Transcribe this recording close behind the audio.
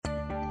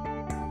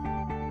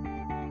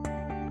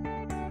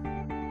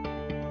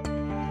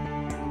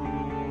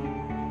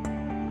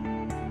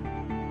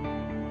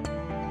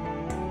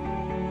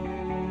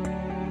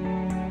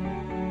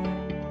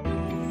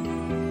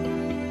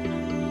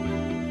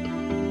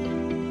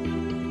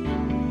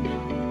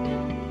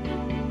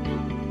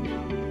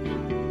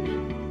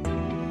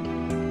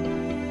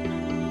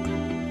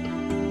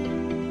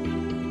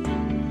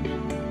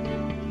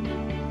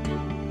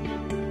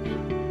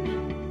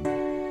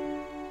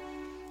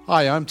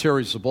Hi, I'm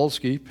Terry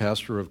Zabolski,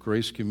 pastor of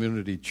Grace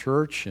Community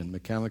Church in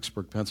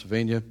Mechanicsburg,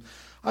 Pennsylvania.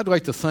 I'd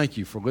like to thank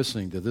you for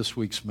listening to this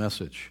week's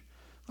message.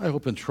 I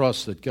hope and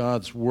trust that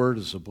God's Word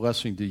is a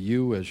blessing to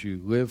you as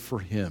you live for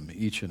Him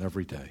each and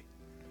every day.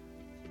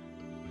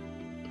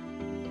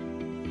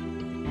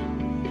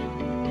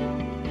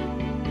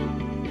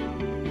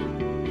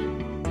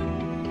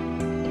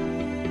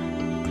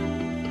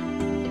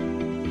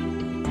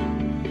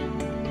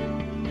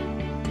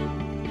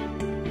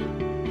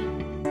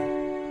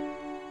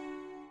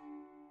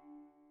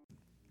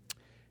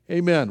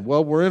 Amen.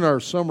 Well, we're in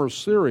our summer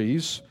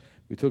series.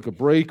 We took a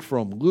break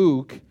from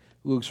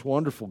Luke's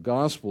wonderful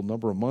gospel a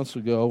number of months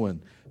ago,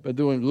 and been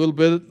doing a little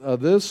bit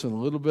of this and a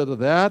little bit of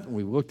that. And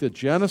we looked at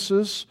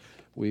Genesis.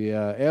 We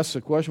asked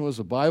the question, what does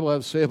the Bible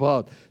have to say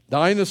about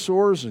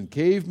dinosaurs and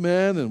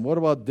cavemen, and what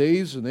about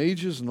days and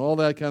ages and all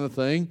that kind of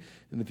thing?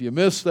 And if you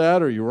missed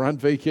that or you were on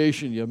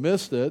vacation, you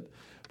missed it.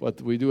 But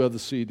we do have the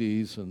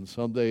CDs, and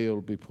someday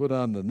it'll be put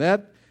on the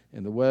net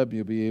and the web.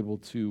 You'll be able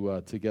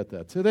to get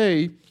that.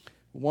 Today,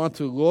 we want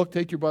to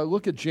take your Bible,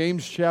 look at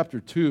James chapter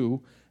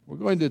 2. We're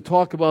going to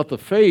talk about the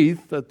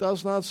faith that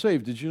does not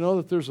save. Did you know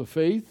that there's a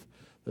faith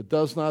that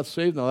does not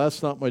save? Now,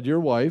 that's not my dear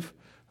wife.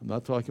 I'm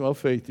not talking about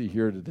faith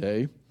here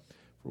today.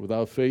 For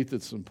without faith,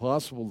 it's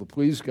impossible to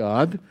please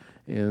God.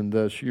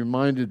 And she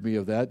reminded me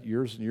of that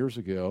years and years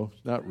ago.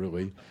 Not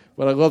really,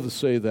 but I love to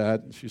say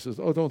that. She says,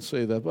 oh, don't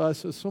say that. But I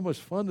said, it's so much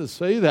fun to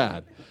say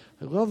that.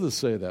 I love to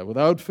say that.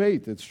 Without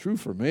faith, it's true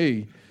for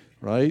me,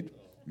 right?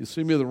 You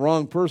see me the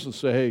wrong person,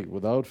 say, hey,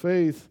 without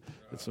faith,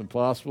 it's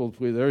impossible to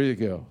please. There you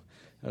go.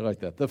 I like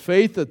that. The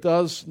faith that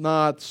does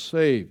not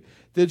save.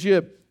 Did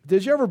you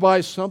ever buy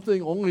something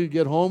only to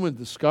get home and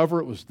discover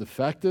it was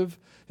defective?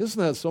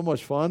 Isn't that so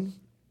much fun?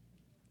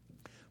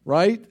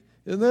 Right?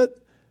 Isn't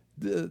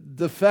it?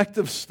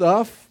 Defective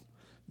stuff.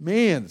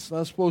 Man, it's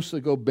not supposed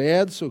to go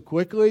bad so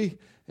quickly,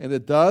 and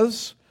it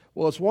does.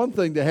 Well, it's one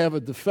thing to have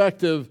a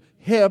defective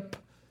hip.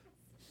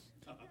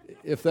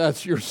 If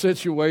that's your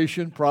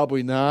situation,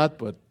 probably not,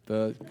 but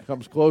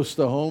comes close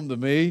to home to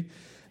me.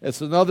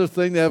 It's another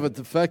thing to have a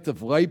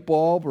defective light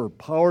bulb or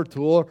power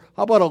tool.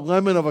 How about a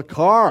lemon of a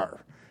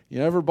car?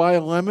 You ever buy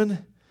a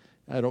lemon?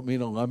 I don't mean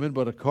a lemon,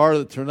 but a car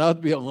that turned out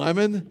to be a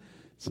lemon.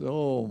 So,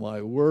 oh,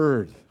 my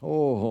word.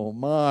 Oh,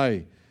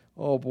 my.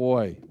 Oh,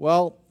 boy.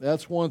 Well,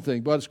 that's one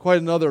thing, but it's quite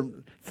another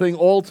thing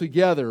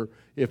altogether.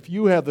 If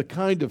you have the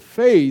kind of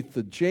faith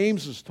that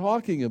James is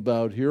talking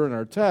about here in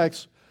our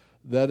text,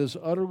 that is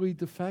utterly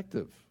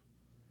defective,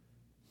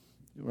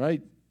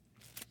 right?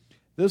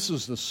 This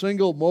is the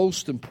single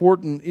most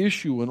important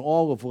issue in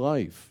all of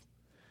life.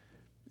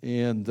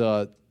 And,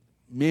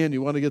 man,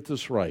 you want to get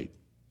this right.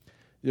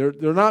 There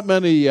are not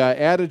many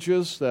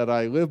adages that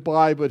I live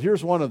by, but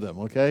here's one of them,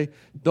 okay?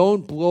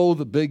 Don't blow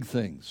the big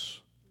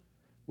things.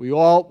 We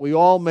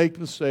all make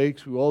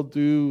mistakes. We all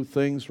do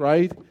things,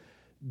 right?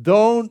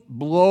 Don't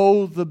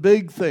blow the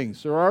big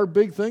things. There are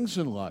big things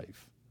in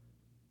life.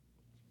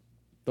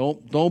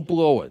 Don't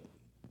blow it.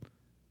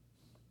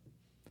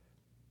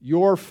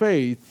 Your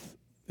faith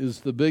is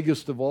the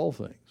biggest of all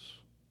things.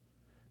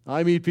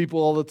 I meet people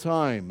all the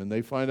time, and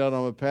they find out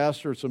I'm a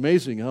pastor. It's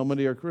amazing how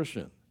many are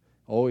Christian.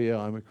 Oh, yeah,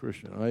 I'm a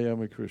Christian. I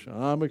am a Christian.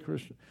 I'm a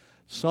Christian.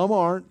 Some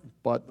aren't,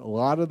 but a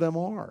lot of them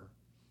are.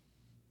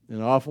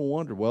 And I often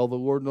wonder, well, the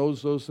Lord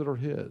knows those that are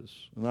His,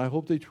 and I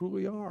hope they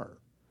truly are.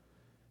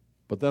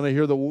 But then I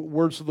hear the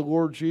words of the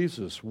Lord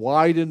Jesus.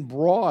 Wide and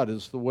broad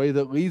is the way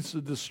that leads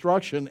to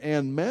destruction,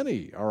 and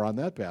many are on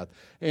that path.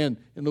 And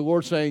the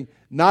Lord saying,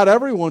 not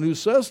everyone who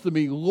says to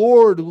me,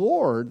 Lord,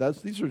 Lord,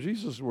 these are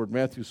Jesus' words,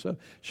 Matthew 7,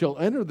 shall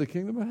enter the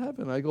kingdom of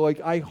heaven. I go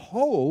I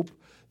hope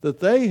that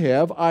they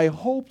have, I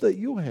hope that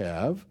you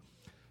have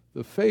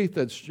the faith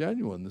that's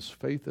genuine, this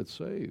faith that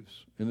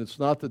saves. And it's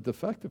not the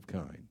defective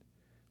kind.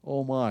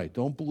 Oh my,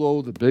 don't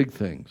blow the big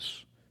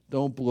things.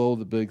 Don't blow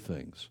the big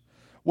things.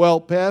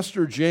 Well,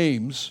 Pastor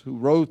James, who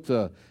wrote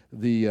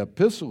the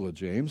Epistle of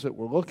James that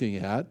we're looking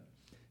at,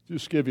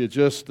 just give you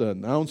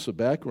an ounce of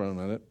background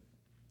on it.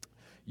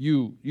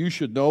 You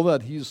should know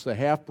that he's the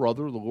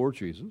half-brother of the Lord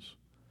Jesus.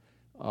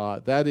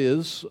 That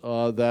is,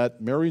 that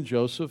Mary and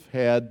Joseph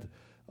had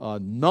a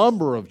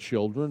number of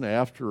children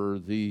after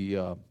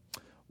the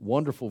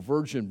wonderful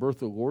virgin birth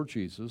of the Lord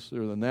Jesus.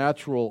 They're the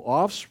natural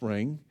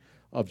offspring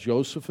of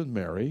Joseph and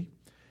Mary,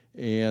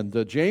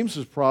 and James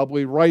is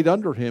probably right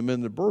under him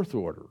in the birth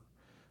order.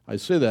 I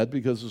say that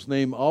because his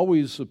name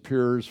always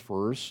appears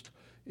first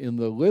in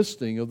the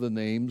listing of the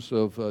names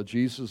of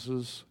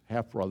Jesus'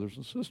 half-brothers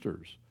and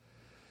sisters.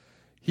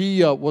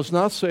 He was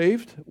not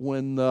saved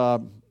when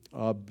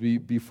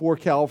before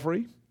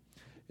Calvary.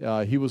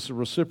 He was the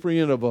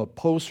recipient of a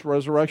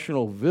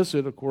post-resurrectional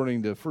visit.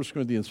 According to 1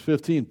 Corinthians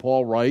 15,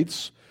 Paul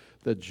writes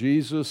that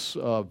Jesus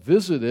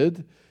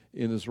visited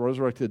in his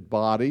resurrected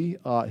body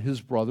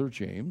his brother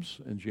James,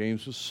 and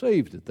James was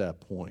saved at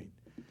that point.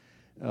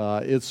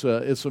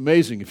 It's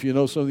amazing. If you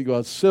know something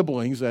about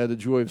siblings, I had the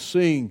joy of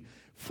seeing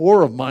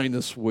 4 of mine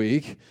this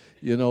week.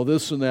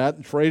 This and that,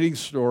 and trading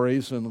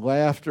stories and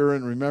laughter,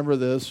 and remember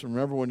this,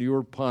 remember when you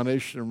were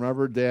punished, and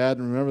remember Dad,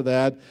 and remember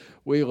that.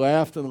 We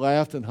laughed and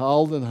laughed and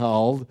howled and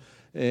howled.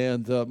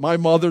 And my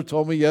mother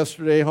told me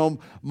yesterday home,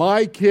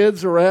 my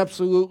kids are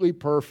absolutely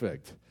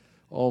perfect.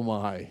 Oh,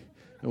 my.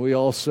 And we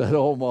all said,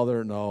 oh,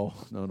 Mother, no.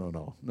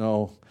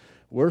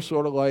 We're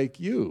sort of like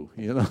you,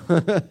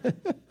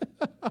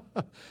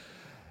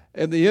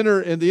 And the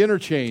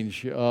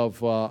interchange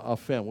of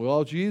family.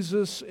 Well,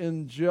 Jesus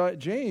and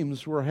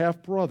James were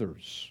half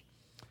brothers,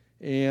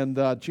 and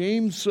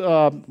James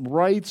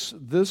writes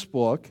this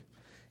book,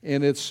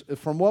 and it's,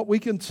 from what we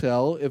can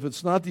tell, if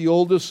it's not the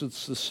oldest,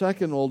 it's the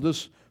second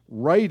oldest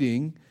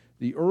writing,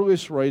 the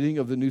earliest writing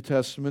of the New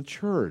Testament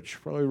church,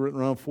 probably written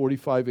around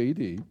 45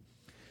 A.D.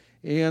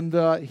 And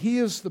he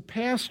is the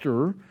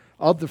pastor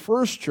of the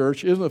first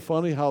church. Isn't it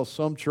funny how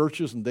some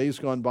churches in days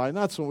gone by,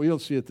 not so we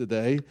don't see it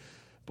today.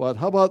 But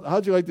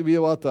how'd you like to be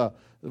about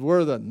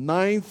we're the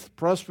 9th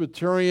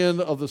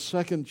Presbyterian of the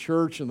second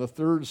church in the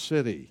third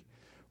city,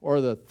 or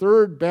the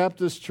 3rd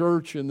Baptist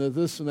church in the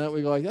this and that?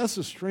 We go like, that's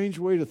a strange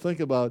way to think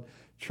about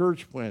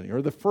church planning.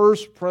 Or the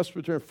 1st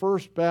Presbyterian,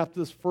 1st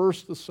Baptist,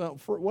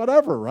 1st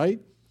whatever,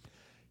 right?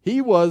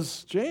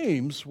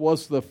 James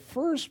was the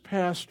first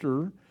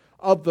pastor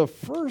of the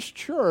first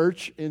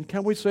church in,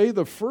 can we say,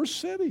 the first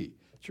city,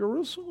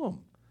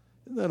 Jerusalem.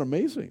 Isn't that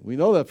amazing? We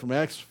know that from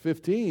Acts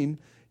 15.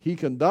 He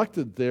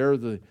conducted there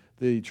the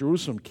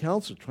Jerusalem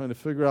Council, trying to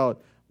figure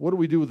out, what do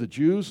we do with the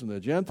Jews and the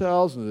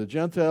Gentiles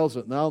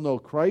that now know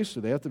Christ?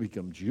 Do they have to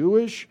become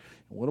Jewish?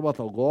 And what about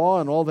the law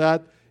and all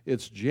that?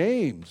 It's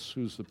James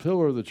who's the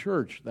pillar of the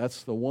church.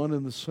 That's the one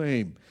and the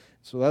same.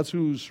 So that's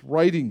who's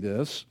writing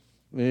this.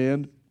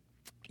 And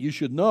you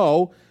should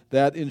know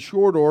that in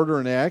short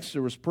order in Acts,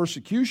 there was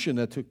persecution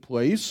that took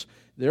place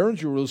there in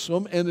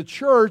Jerusalem, and the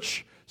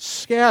church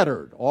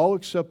scattered, all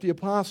except the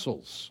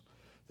apostles.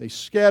 They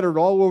scattered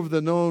all over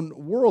the known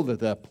world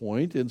at that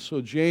point. And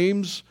so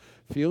James,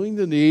 feeling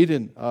the need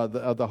in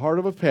the heart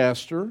of a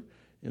pastor,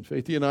 and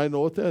Faithy and I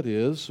know what that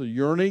is, a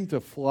yearning to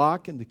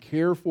flock and to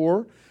care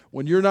for.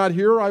 When you're not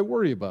here, I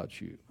worry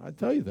about you. I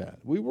tell you that.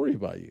 We worry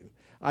about you.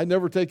 I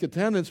never take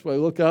attendance, but I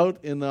look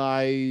out and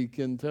I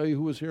can tell you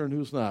who is here and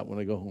who's not when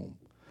I go home.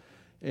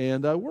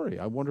 And I worry.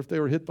 I wonder if they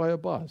were hit by a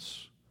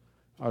bus.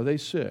 Are they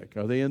sick?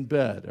 Are they in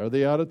bed? Are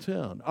they out of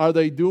town? Are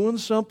they doing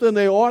something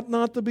they ought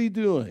not to be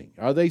doing?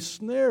 Are they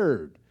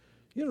snared?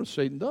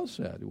 Satan does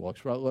that. He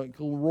walks around like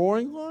a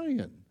roaring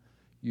lion.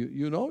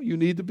 You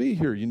need to be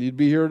here. You need to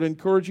be here to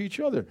encourage each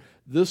other.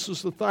 This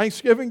is the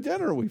Thanksgiving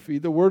dinner. We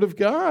feed the Word of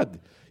God.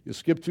 You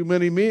skip too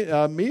many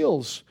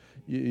meals,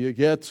 you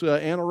get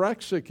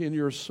anorexic in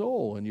your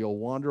soul, and you'll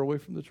wander away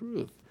from the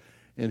truth.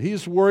 And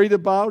he's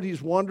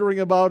wondering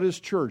about his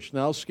church,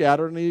 now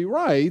scattered, and he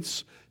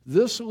writes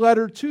this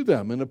letter to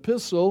them. An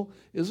epistle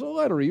is a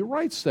letter. He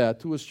writes that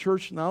to his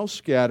church now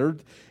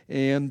scattered,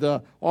 and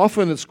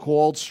often it's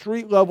called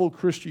street-level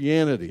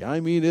Christianity.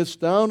 I mean, it's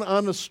down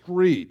on the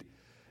street.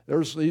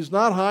 He's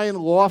not high and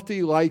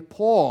lofty like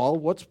Paul.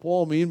 What's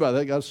Paul mean by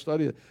that? Got to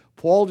study it.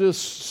 Paul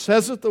just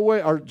says it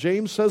or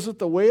James says it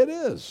the way it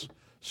is.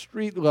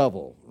 Street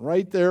level,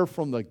 right there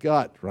from the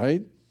gut,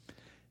 right?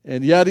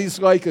 And yet he's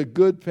like a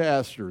good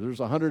pastor. There's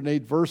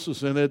 108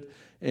 verses in it,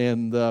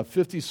 and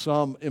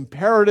 50-some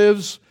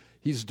imperatives.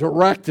 He's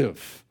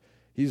directive.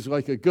 He's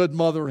like a good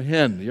mother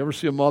hen. You ever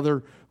see a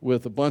mother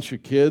with a bunch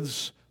of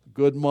kids?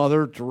 Good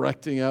mother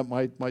directing at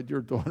my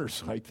dear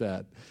daughter's like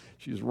that.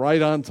 She's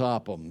right on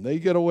top of them. They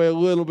get away a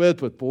little bit,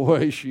 but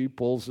boy, she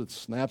pulls it,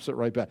 snaps it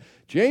right back.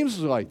 James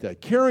is like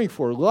that,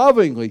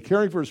 lovingly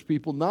caring for his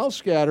people, now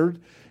scattered,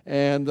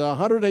 and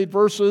 108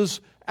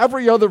 verses.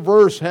 Every other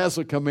verse has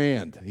a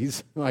command.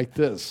 He's like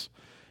this,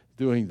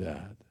 doing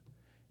that.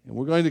 And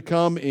we're going to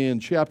come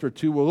in chapter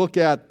 2. We'll look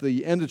at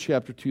the end of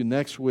chapter 2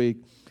 next week.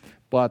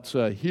 But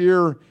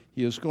here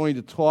he is going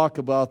to talk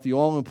about the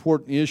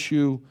all-important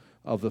issue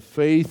of the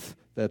faith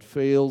that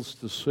fails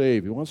to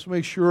save. He wants to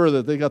make sure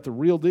that they got the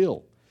real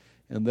deal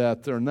and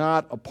that they're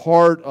not a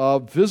part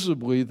of,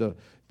 visibly,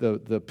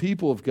 the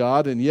people of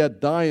God and yet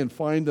die and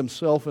find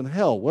themselves in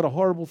hell. What a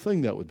horrible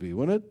thing that would be,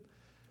 wouldn't it?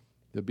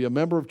 To be a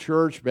member of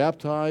church,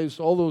 baptized,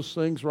 all those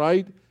things,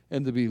 right?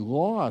 And to be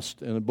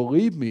lost. And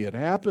believe me, it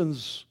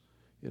happens.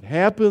 It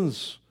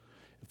happens.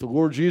 If the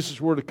Lord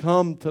Jesus were to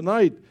come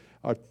tonight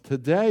or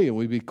today and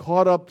we'd be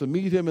caught up to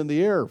meet him in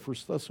the air, 1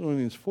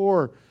 Thessalonians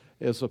 4,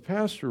 as a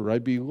pastor,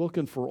 I'd be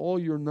looking for all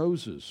your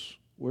noses.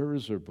 Where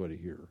is everybody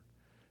here?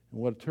 And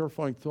what a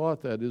terrifying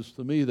thought that is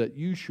to me, that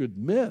you should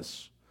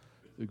miss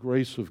the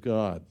grace of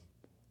God.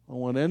 I don't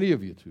want any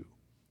of you to,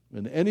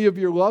 and any of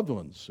your loved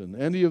ones, and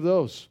any of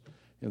those.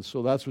 And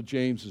so that's what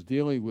James is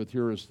dealing with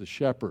here as the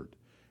shepherd,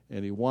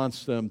 and he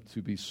wants them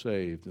to be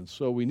saved. And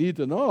so we need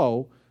to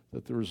know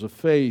that there is a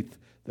faith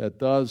that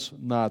does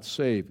not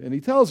save. And he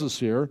tells us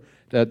here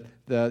that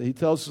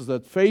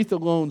faith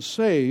alone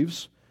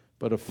saves,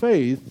 but a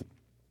faith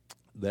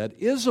that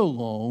is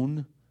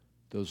alone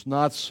does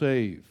not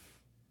save.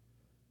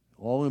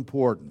 All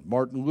important.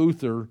 Martin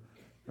Luther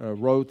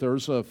wrote,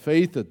 there's a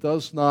faith that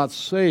does not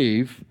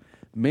save,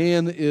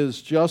 man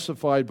is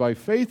justified by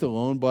faith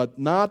alone, but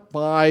not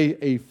by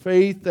a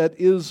faith that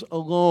is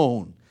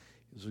alone.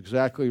 Is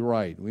exactly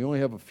right. We only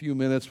have a few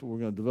minutes, but we're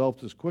going to develop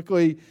this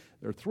quickly.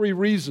 There are three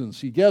reasons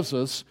he gives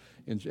us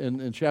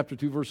in chapter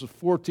 2, verses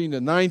 14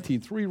 to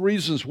 19, three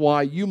reasons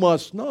why you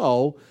must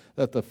know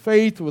that the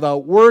faith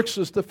without works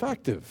is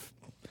defective.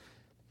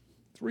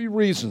 Three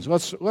reasons.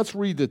 Let's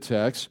read the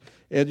text.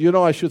 And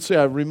I should say,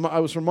 I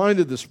was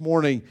reminded this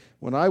morning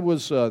when I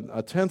was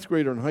a 10th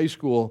grader in high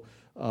school,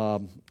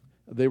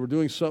 they were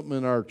doing something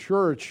in our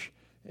church,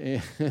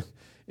 and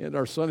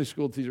our Sunday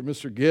school teacher,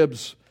 Mr.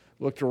 Gibbs,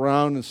 looked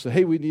around and said,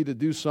 hey, we need to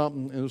do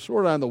something. And it was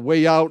sort of on the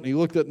way out, and he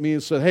looked at me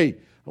and said, hey,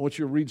 I want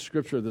you to read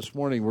Scripture this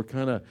morning. We're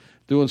kind of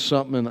doing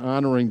something and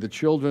honoring the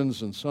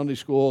children's and Sunday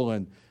school,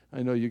 and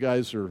I know you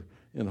guys are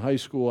in high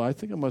school. I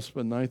think it must have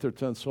been 9th or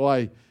 10th. So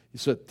he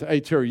said,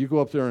 hey, Terry, you go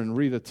up there and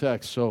read a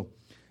text. So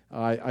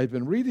I've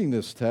been reading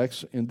this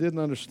text and didn't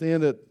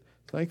understand it.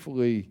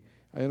 Thankfully,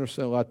 I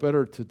understand a lot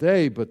better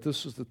today, but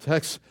this is the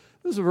text.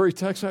 This is the very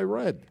text I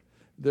read.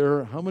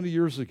 How many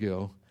years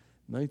ago?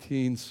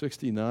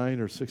 1969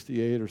 or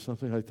 68 or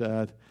something like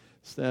that,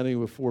 standing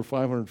with 400 or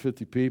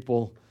 550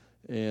 people,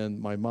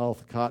 and my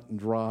mouth cotton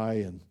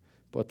dry,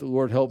 but the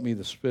Lord helped me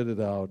to spit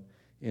it out.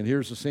 And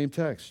here's the same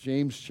text,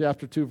 James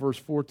chapter 2, verse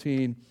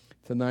 14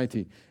 to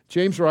 19.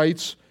 James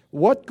writes,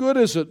 what good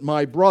is it,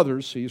 my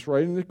brothers, he's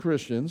writing to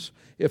Christians,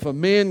 if a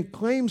man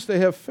claims to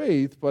have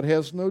faith but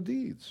has no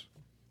deeds?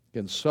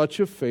 Can such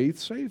a faith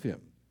save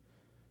him?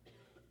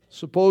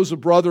 Suppose a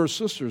brother or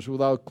sister is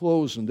without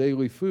clothes and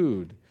daily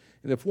food,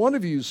 and if one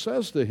of you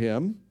says to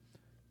him,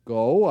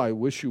 go, I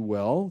wish you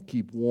well,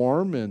 keep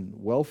warm and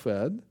well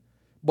fed,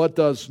 but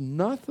does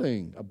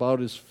nothing about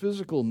his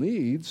physical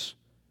needs,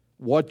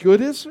 what good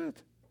is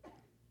it?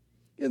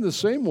 In the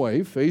same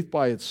way, faith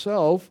by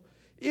itself,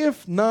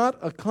 if not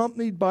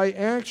accompanied by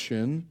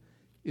action,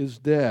 is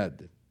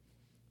dead.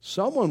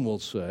 Someone will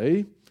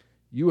say,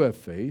 you have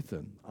faith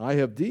and I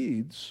have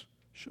deeds.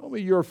 Show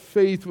me your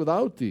faith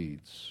without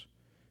deeds,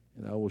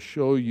 and I will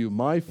show you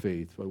my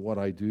faith by what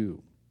I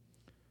do.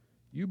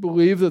 You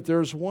believe that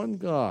there's one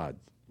God.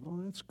 Well,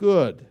 that's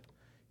good.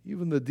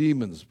 Even the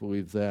demons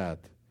believe that,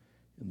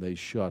 and they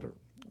shudder.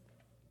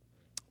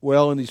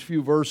 Well, in these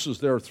few verses,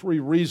 there are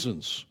three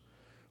reasons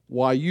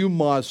why you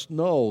must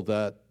know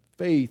that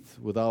faith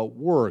without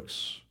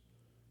works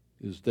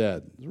is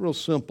dead. It's real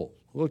simple.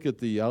 Look at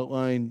the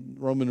outline,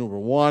 Roman number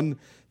 1.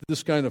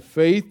 This kind of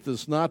faith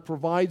does not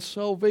provide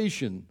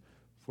salvation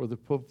for the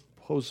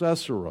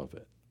possessor of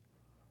it.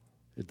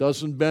 It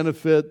doesn't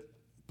benefit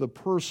the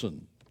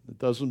person. It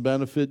doesn't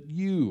benefit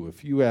you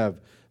if you have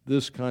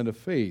this kind of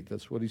faith.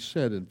 That's what he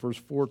said in verse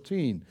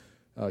 14.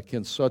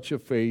 Can such a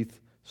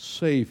faith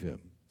save him?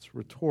 It's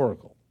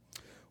rhetorical.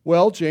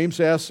 Well, James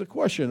asks the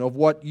question of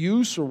what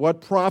use or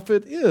what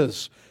profit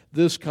is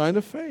this kind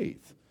of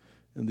faith?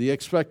 And the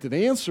expected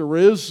answer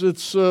is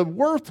it's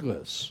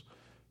worthless.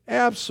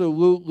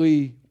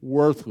 Absolutely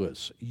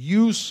worthless.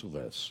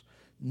 Useless.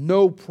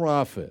 No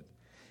profit.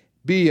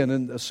 B,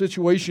 and a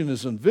situation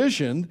is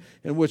envisioned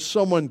in which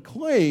someone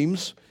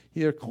claims,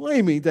 they're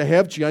claiming to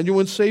have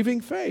genuine saving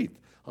faith.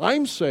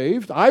 I'm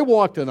saved. I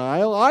walked an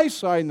aisle. I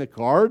signed the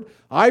card.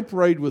 I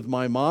prayed with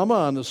my mama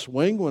on the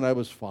swing when I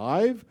was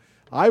 5.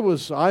 I'm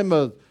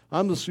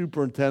the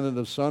superintendent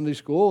of Sunday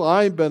school.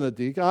 I've been a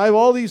deacon. I have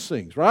all these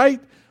things,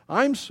 right?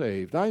 I'm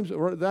saved.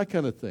 That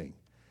kind of thing.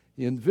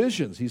 He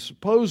envisions. He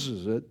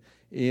supposes it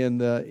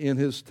in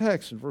his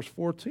text in verse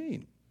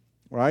 14,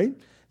 right?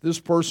 This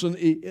person,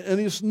 and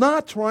he's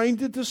not trying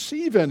to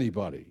deceive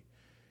anybody.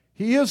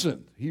 He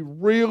isn't. She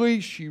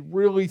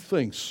really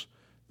thinks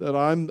that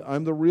I've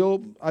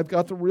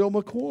got the real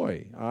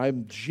McCoy.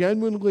 I'm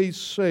genuinely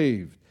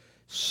saved,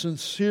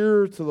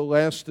 sincere to the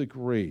last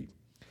degree.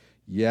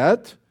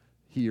 Yet,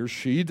 he or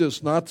she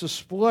does not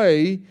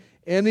display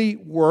any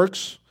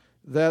works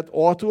that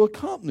ought to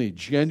accompany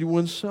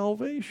genuine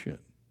salvation.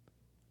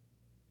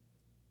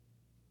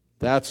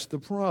 That's the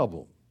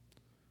problem.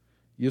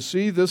 You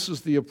see, this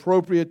is the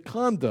appropriate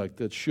conduct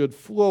that should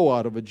flow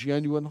out of a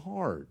genuine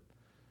heart.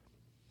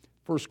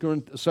 2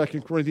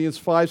 Corinthians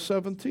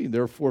 5:17,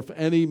 therefore, if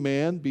any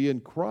man be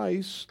in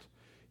Christ,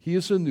 he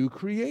is a new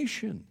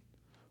creation.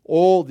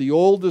 All the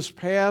old is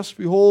past,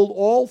 behold,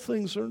 all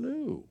things are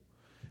new.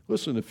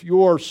 Listen, if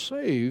you are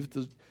saved,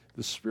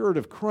 the Spirit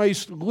of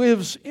Christ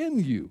lives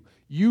in you.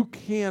 You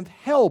can't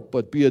help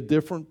but be a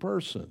different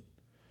person.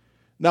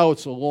 Now,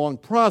 it's a long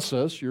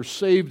process. You're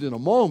saved in a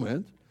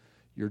moment.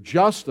 You're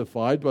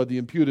justified by the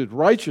imputed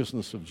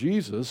righteousness of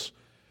Jesus.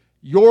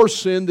 Your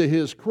sin to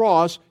his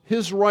cross,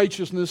 his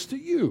righteousness to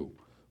you.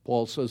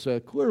 Paul says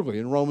that clearly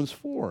in Romans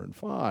 4 and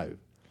 5.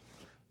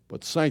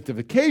 But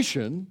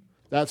sanctification,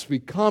 that's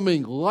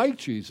becoming like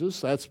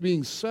Jesus, that's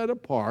being set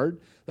apart,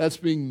 that's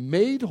being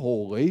made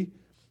holy,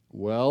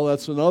 well,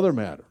 that's another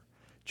matter.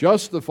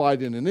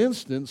 Justified in an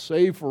instant,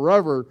 saved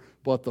forever,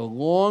 but the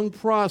long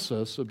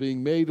process of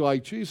being made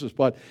like Jesus.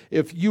 But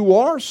if you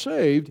are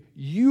saved,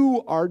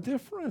 you are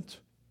different.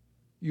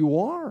 You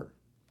are.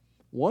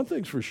 One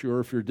thing's for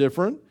sure, if you're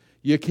different,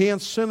 You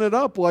can't sin it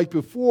up like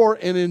before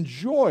and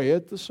enjoy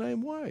it the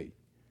same way.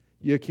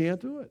 You can't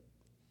do it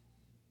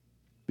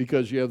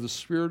because you have the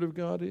Spirit of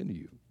God in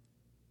you.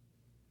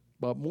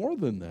 But more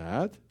than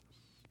that,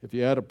 if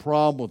you had a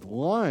problem with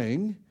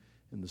lying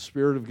and the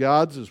Spirit of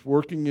God is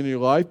working in your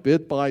life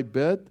bit by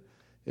bit,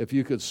 if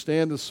you could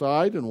stand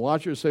aside and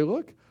watch it and say,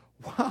 look,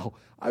 wow,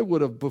 I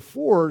would have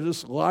before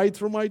just lied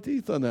through my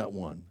teeth on that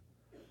one.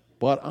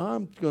 But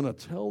I'm going to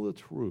tell the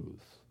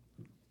truth.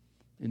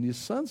 And you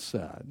sense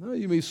that. Now,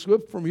 you may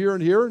slip from here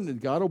and here,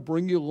 and God will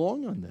bring you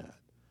along on that.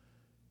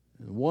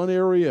 In one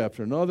area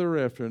after another,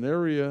 after an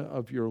area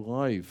of your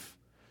life,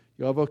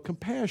 you'll have a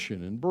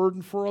compassion and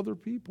burden for other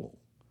people.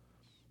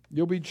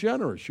 You'll be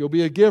generous. You'll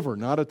be a giver,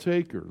 not a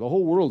taker. The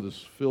whole world is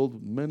filled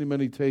with many,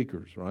 many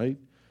takers, right?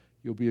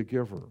 You'll be a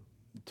giver.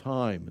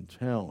 Time and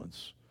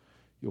talents.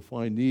 You'll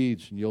find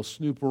needs, and you'll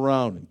snoop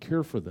around and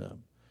care for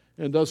them.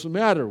 And it doesn't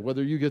matter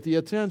whether you get the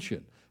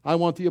attention. I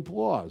want the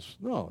applause.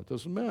 No, it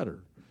doesn't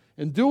matter.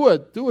 And do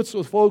it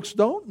so folks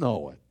don't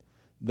know it.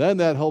 Then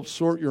that helps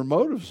sort your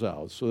motives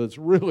out, so that's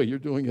really you're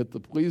doing it to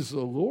please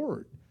the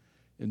Lord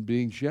and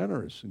being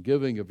generous and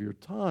giving of your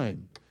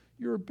time,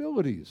 your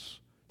abilities,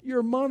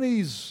 your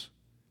monies.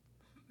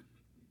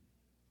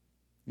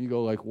 You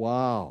go like,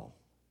 wow,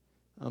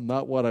 I'm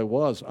not what I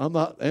was. I'm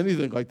not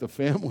anything like the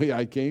family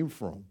I came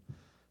from.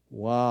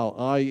 Wow,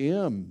 I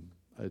am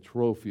a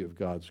trophy of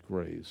God's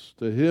grace.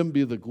 To Him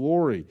be the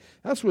glory.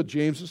 That's what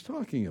James is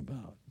talking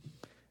about.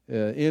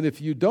 And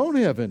if you don't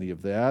have any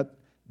of that,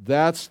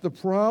 that's the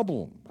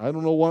problem. I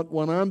don't know what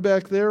went on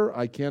back there.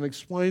 I can't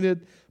explain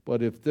it.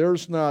 But if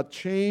there's not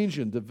change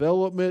and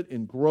development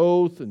and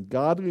growth and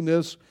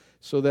godliness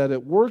so that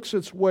it works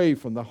its way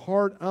from the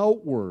heart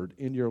outward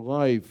in your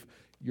life,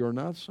 you're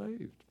not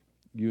saved.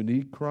 You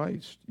need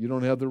Christ. You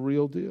don't have the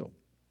real deal.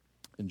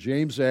 And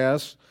James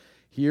asks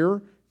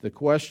here the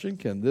question,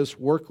 can this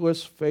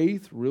workless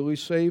faith really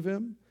save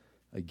him?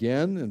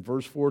 Again, in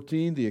verse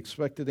 14, the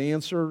expected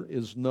answer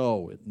is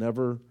no. It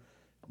never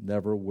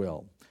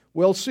will.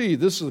 Well, see,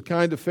 this is the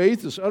kind of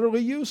faith that's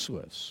utterly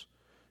useless.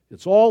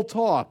 It's all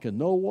talk and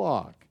no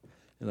walk.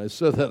 And I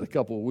said that a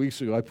couple of weeks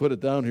ago. I put it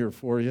down here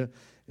for you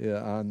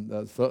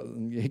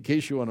in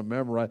case you want to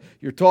memorize.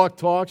 Your talk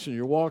talks and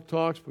your walk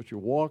talks, but your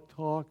walk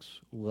talks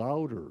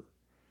louder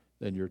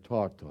than your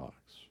talk talks.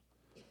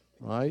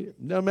 Right?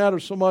 No matter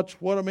so much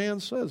what a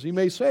man says. He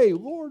may say,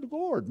 Lord,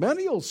 Lord.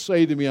 Many will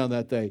say to me on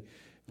that day,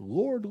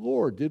 Lord,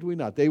 Lord, did we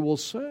not? They will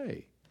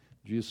say.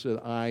 Jesus said,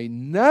 I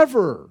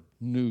never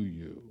knew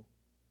you.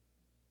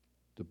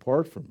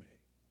 Depart from me.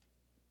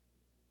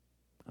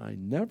 I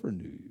never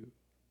knew you.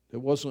 It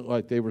wasn't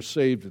like they were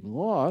saved and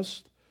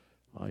lost.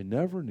 I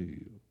never knew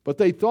you. But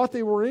they thought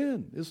they were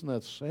in. Isn't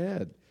that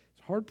sad?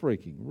 It's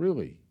heartbreaking,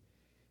 really.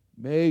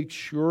 Make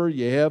sure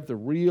you have the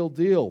real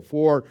deal.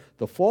 For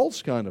the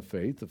false kind of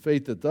faith, the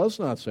faith that does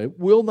not save,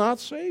 will not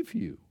save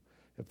you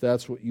if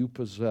that's what you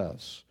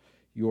possess.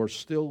 You're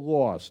still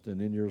lost and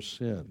in your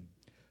sin.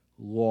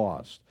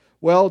 Lost.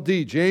 Well,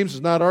 James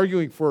is not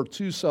arguing for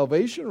two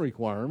salvation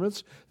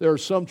requirements. There are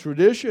some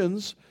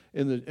traditions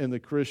in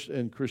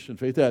Christian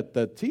faith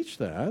that teach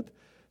that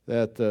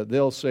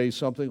they'll say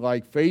something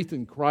like faith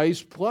in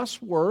Christ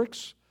plus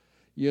works,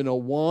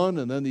 one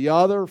and then the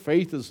other.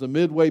 Faith is the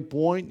midway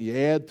point. You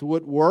add to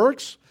it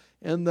works,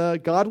 and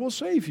God will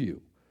save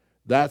you.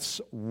 That's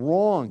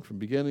wrong from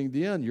beginning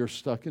to end. You're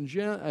stuck in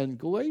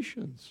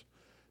Galatians.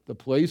 The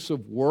place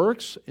of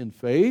works and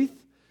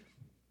faith,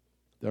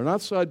 they're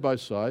not side by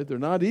side. They're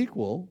not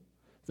equal.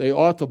 They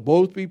ought to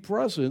both be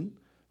present,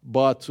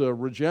 but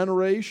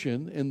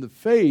regeneration and the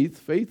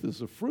faith is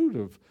the fruit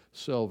of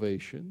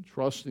salvation,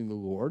 trusting the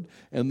Lord,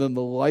 and then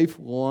the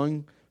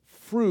lifelong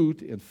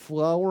fruit and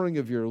flowering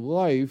of your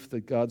life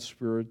that God's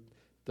Spirit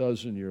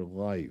does in your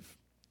life.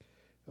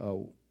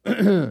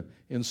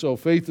 And so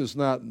faith is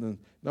not,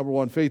 number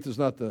one, faith is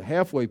not the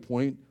halfway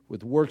point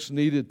with works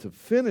needed to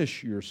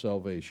finish your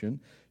salvation.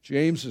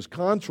 James is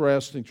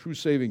contrasting true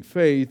saving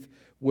faith,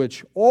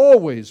 which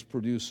always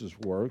produces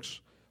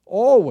works,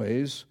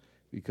 always,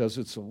 because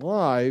it's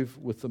alive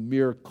with the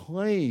mere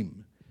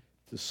claim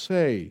to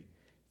say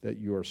that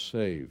you are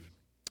saved.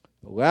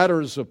 The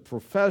latter is a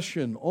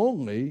profession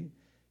only,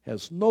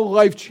 has no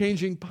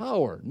life-changing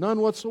power, none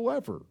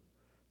whatsoever.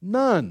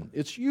 None.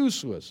 It's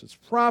useless. It's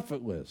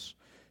profitless.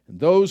 And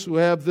those who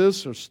have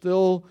this are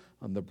still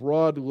on the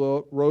broad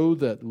road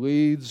that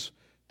leads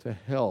to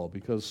hell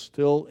because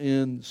still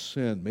in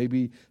sin,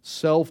 maybe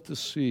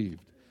self-deceived.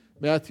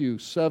 Matthew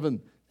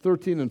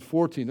 7:13 and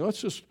 14.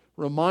 Let's just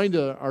remind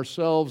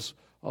ourselves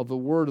of the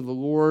word of the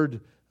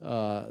Lord,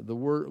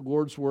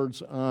 Lord's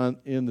words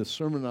in the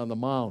Sermon on the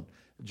Mount.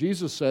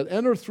 Jesus said,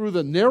 enter through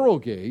the narrow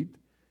gate,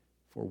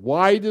 for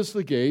wide is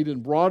the gate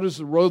and broad is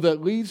the road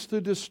that leads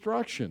to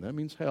destruction. That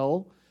means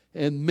hell.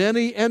 And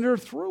many enter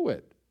through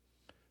it.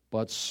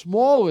 But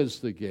small is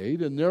the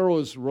gate and narrow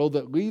is the road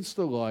that leads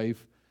to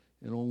life,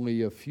 and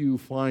only a few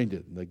find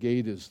it. And the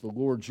gate is the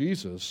Lord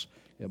Jesus.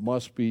 It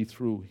must be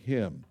through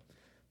Him.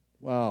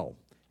 Wow.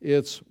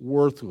 It's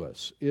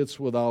worthless. It's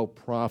without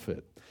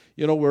profit.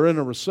 we're in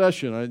a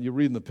recession, and you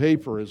read in the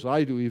paper, as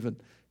I do, even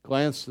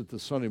glanced at the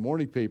Sunday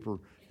morning paper.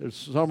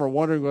 Some are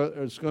wondering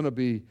whether it's going to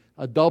be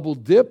a double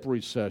dip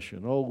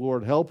recession. Oh,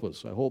 Lord, help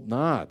us. I hope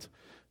not.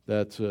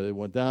 That it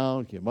went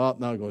down, came up,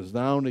 now it goes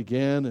down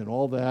again, and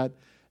all that.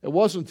 It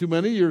wasn't too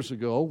many years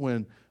ago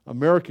when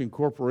American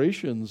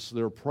corporations,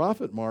 their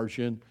profit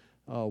margin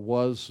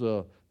was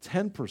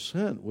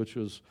 10%, which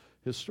was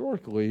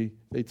historically,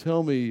 they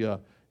tell me,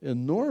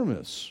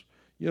 enormous.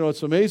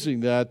 It's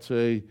amazing that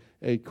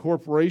a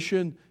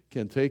corporation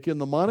can take in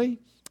the money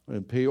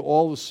and pay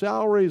all the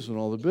salaries and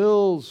all the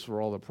bills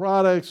for all the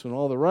products and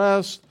all the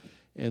rest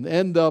and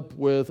end up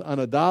with, on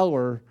a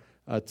dollar,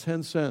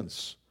 10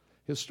 cents.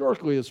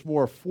 Historically, it's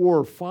more 4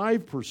 or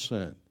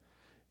 5%.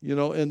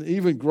 And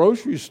even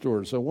grocery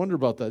stores, I wonder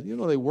about that.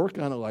 They work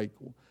on it like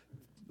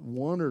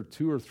 1 or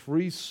 2 or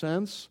 3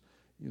 cents.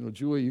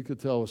 Julie, you could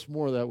tell us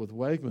more of that with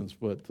Wegmans,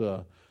 but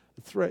the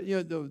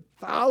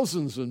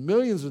thousands and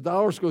millions of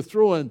dollars go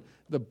through, and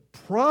the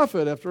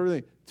profit after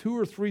everything, 2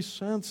 or 3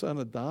 cents on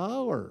a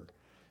dollar.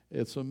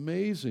 It's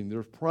amazing.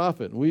 There's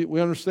profit. We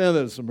understand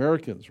that as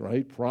Americans,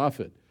 right?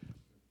 Profit.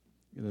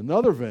 In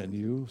another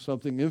venue,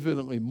 something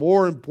infinitely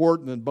more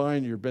important than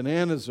buying your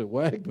bananas at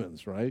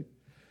Wegmans, right,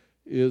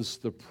 is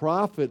the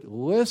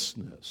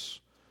profitlessness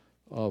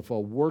of a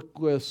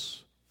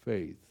workless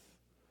faith.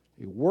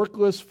 A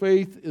workless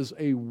faith is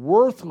a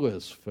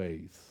worthless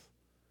faith.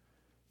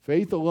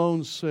 Faith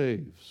alone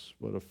saves,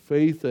 but a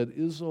faith that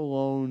is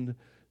alone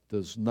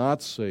does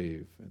not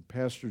save. And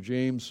Pastor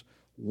James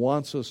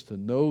wants us to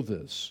know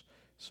this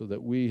so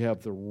that we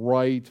have the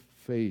right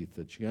faith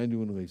that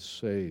genuinely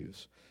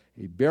saves.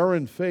 A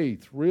barren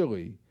faith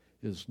really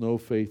is no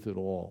faith at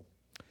all.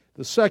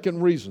 The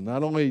second reason,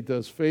 not only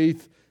does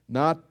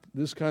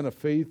this kind of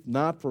faith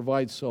not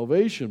provide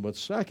salvation, but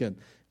second,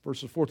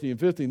 verses 14 and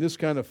 15, this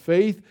kind of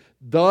faith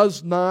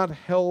does not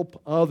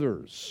help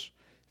others.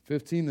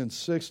 15 and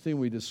 16,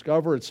 we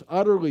discover it's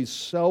utterly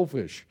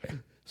selfish,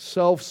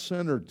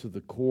 self-centered to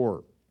the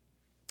core.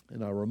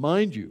 And I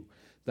remind you,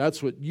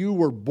 that's what you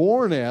were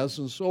born as,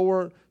 and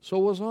so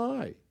was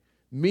I.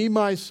 Me,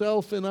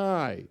 myself, and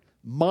I.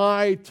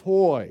 My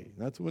toy.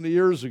 That's many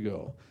years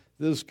ago.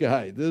 This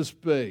guy, this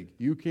big.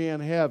 You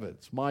can't have it.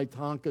 It's my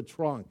Tonka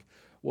trunk.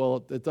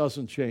 Well, it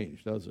doesn't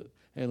change, does it?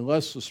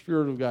 Unless the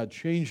Spirit of God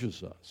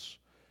changes us.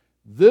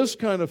 This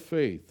kind of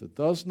faith that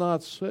does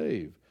not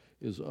save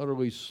is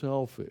utterly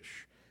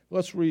selfish.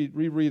 Let's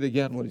reread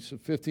again what he said,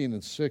 15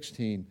 and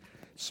 16.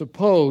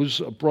 Suppose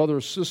a brother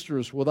or sister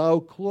is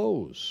without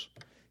clothes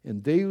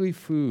and daily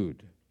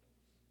food.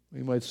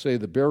 We might say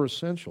the bare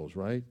essentials,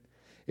 right?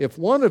 If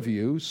one of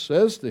you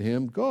says to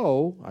him,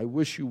 "Go, I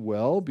wish you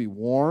well, be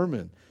warm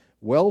and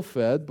well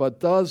fed," but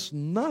does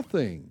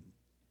nothing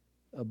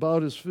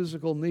about his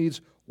physical needs,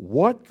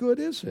 what good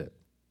is it?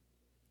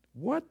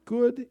 What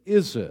good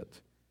is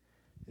it?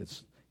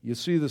 You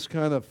see, this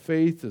kind of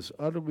faith is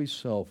utterly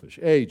selfish.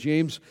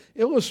 James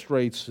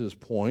illustrates his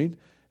point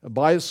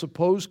by a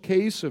supposed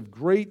case of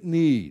great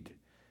need.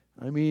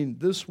 I mean,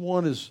 this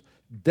one is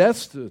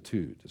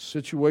destitute. The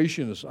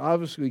situation is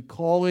obviously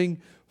calling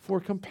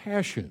for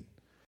compassion.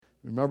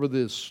 Remember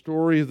the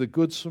story of the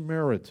Good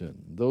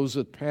Samaritan, those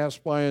that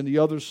passed by on the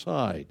other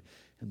side.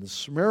 And the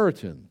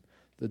Samaritan,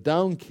 the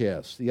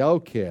downcast, the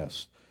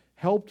outcast,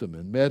 helped him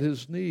and met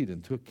his need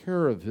and took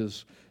care of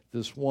this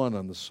one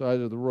on the side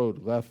of the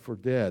road, left for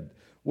dead.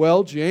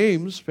 Well,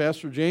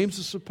 Pastor James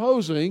is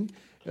supposing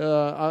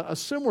a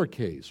similar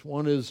case.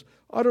 One is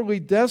utterly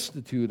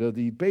destitute of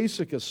the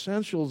basic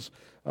essentials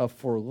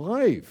for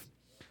life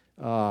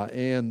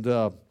and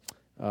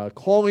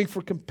calling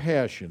for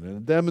compassion and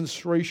a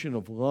demonstration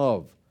of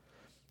love.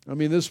 I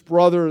mean, this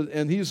brother,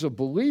 and he's a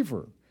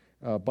believer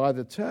by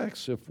the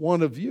text, if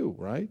one of you,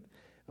 right,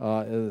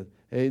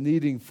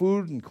 needing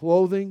food and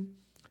clothing,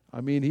 I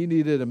mean, he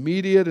needed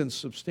immediate and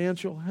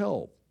substantial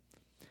help.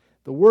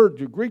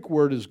 The Greek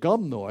word is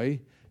gumnoi,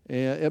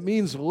 and it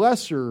means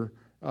lesser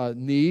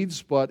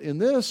needs, but in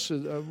this,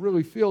 I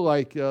really feel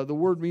like the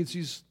word means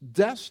he's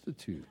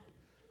destitute,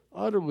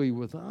 utterly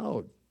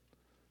without.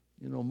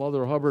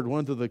 Mother Hubbard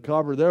went to the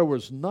cupboard. There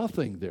was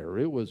nothing there.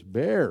 It was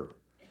bare.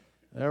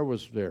 There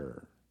was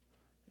bare.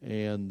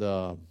 And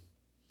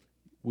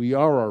we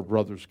are our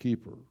brother's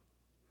keeper.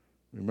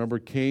 Remember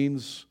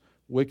Cain's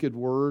wicked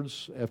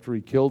words after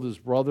he killed his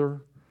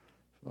brother?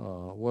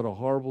 What a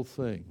horrible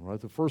thing, right?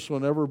 The first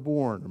one ever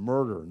born, a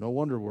murder. No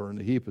wonder we're in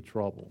a heap of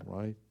trouble,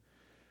 right?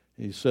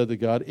 He said to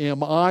God,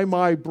 "Am I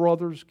my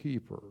brother's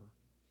keeper?"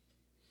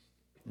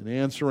 And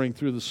answering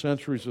through the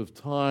centuries of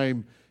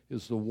time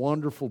is the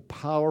wonderful,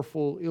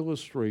 powerful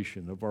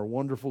illustration of our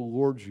wonderful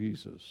Lord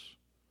Jesus,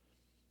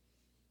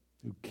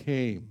 who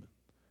came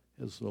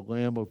as the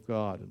Lamb of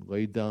God and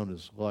laid down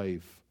his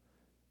life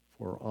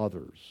for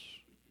others.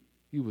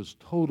 He was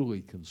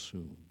totally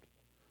consumed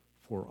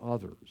for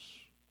others,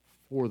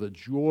 for the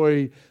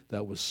joy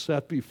that was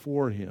set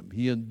before him.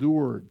 He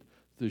endured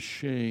the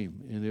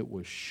shame, and it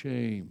was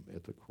shame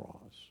at the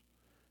cross.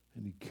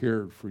 And he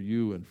cared for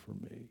you and for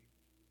me.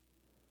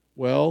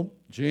 Well,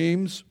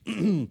 James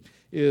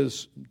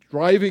is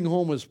driving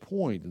home his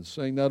point and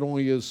saying not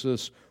only is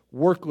this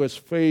workless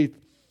faith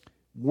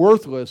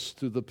worthless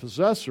to the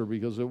possessor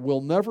because it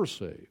will never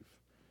save,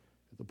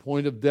 at the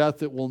point of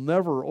death it will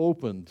never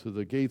open to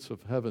the gates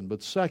of heaven,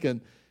 but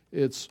second,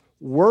 it's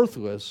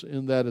worthless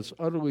in that it's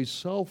utterly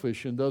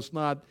selfish and does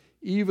not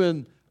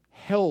even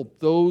help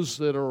those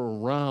that are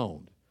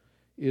around.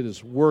 It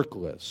is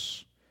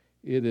workless.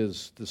 It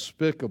is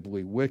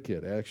despicably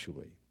wicked,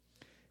 actually.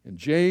 And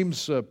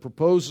James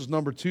proposes,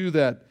 number two,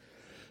 that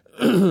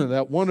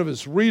that one of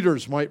his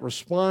readers might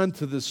respond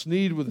to this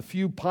need with a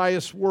few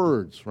pious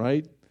words,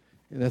 right?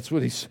 And that's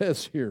what he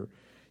says here.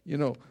 You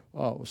know,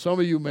 some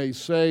of you may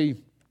say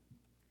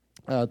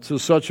to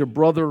such a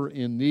brother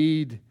in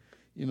need,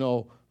 you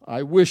know,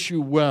 I wish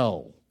you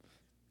well,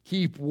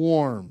 keep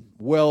warm,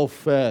 well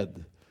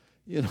fed,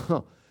 you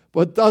know,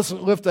 but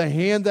doesn't lift a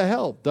hand to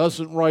help,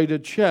 doesn't write a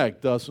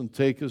check, doesn't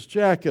take his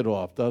jacket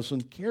off,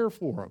 doesn't care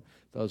for him,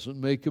 doesn't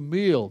make a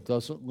meal,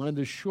 doesn't lend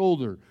a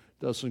shoulder,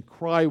 doesn't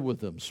cry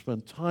with him,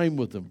 spend time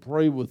with him,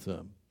 pray with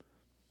him.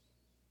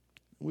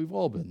 We've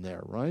all been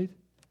there, right?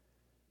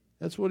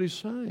 That's what he's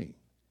saying.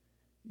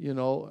 You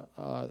know,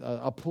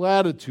 a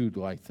platitude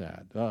like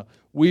that.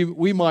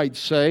 We might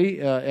say,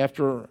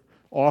 after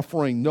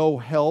offering no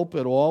help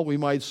at all, we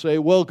might say,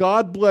 well,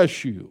 God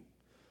bless you.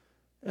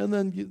 And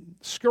then you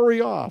scurry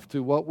off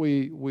to what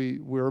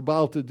we're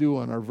about to do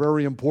on our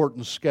very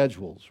important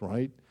schedules,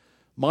 right?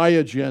 My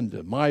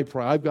agenda,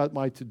 I've got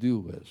my to-do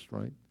list,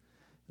 right?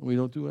 And we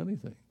don't do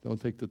anything.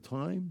 Don't take the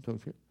time,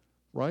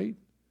 right?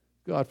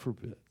 God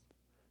forbid.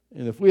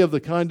 And if we have the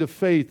kind of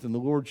faith in the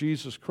Lord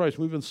Jesus Christ,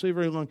 we've been saved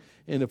very long,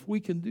 and if we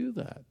can do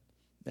that,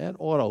 that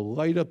ought to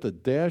light up the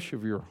dash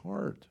of your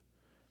heart.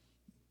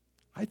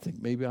 I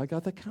think maybe I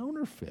got the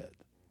counterfeit.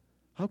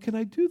 How can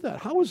I do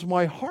that? How is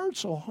my heart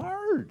so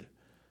hard?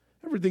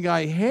 Everything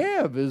I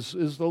have is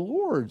the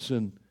Lord's,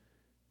 and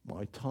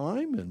my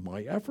time and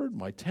my effort,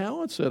 my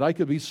talents, that I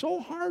could be so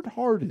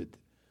hard-hearted.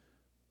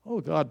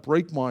 Oh, God,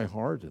 break my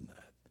heart in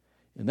that.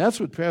 And that's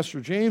what Pastor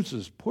James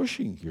is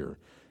pushing here,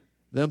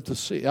 them to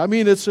see. I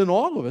mean, it's in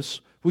all of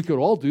us. We could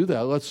all do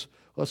that. Let's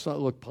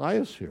not look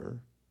pious here.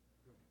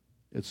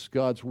 It's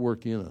God's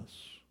work in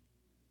us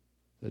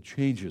that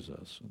changes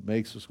us and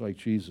makes us like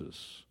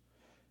Jesus.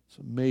 It's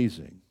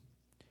amazing.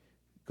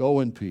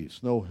 Go in peace.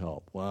 No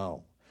help.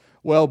 Wow.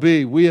 Well,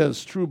 B, we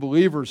as true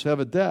believers have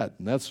a debt,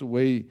 and that's the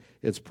way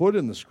it's put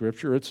in the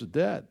Scripture. It's a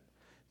debt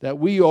that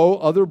we owe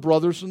other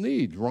brothers in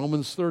need.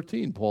 Romans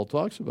 13, Paul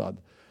talks about.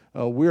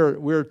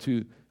 We're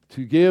to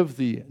give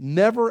the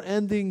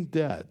never-ending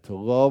debt to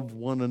love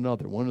one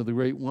another. One of the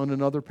great one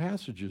another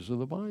passages of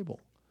the Bible.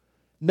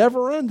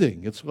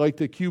 Never-ending. It's like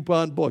the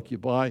coupon book. You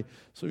buy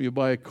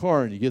a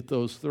car and you get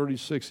those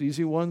 36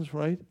 easy ones,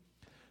 right?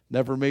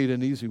 Never made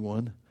an easy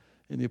one.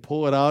 And you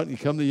pull it out and you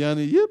come to the end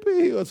and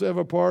yippee, let's have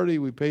a party.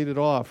 We paid it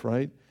off,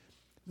 right?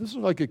 This is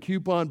like a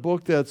coupon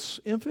book that's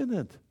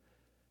infinite.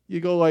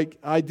 You go like,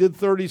 I did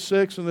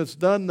 36 and it's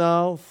done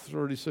now,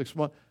 36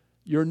 months.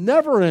 Your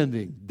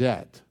never-ending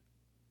debt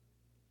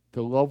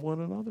to love one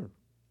another.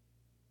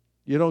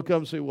 You don't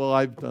come and say, well,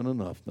 I've done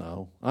enough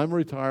now. I'm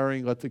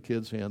retiring, let the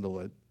kids handle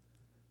it.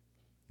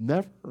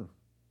 Never.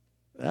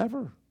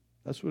 Ever.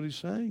 That's what he's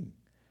saying.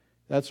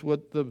 That's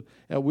what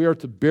and we are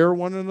to bear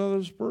one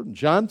another's burden.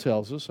 John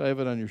tells us, I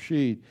have it on your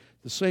sheet,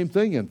 the same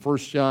thing in 1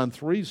 John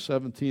 3,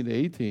 17 to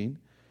 18.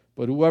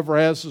 But whoever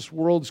has this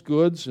world's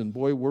goods, and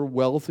boy, we're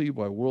wealthy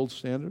by world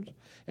standards,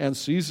 and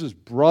sees his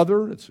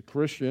brother, it's a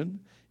Christian,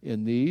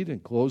 in need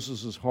and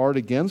closes his heart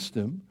against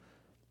him,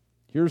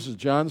 here's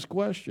John's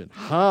question.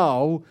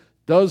 How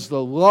does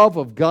the love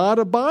of God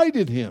abide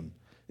in him?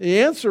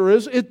 The answer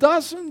is, it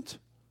doesn't.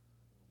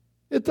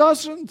 It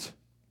doesn't.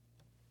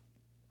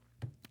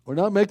 We're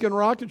not making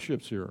rocket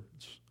ships here.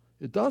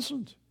 It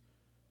doesn't.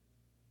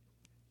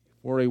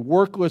 For a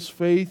workless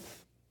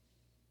faith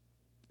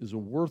is a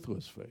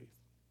worthless faith.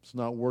 It's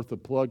not worth a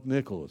plugged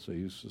nickel, as they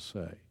used to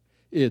say.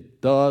 It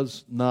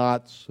does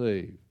not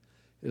save.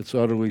 It's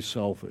utterly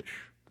selfish.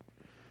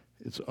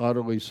 It's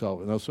utterly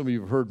selfish. Now, some of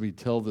you have heard me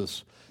tell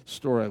this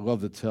story. I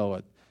love to tell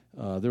it.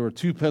 There were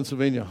two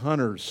Pennsylvania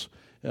hunters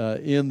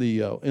in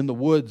the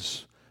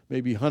woods,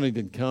 maybe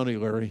Huntington County,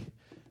 Larry,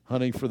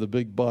 hunting for the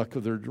big buck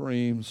of their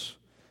dreams.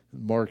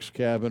 Mark's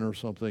cabin or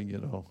something, you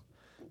know,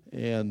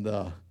 and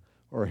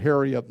or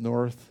Harry up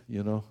north,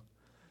 you know,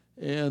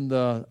 and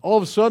all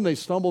of a sudden they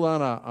stumbled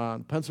on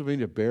a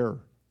Pennsylvania bear,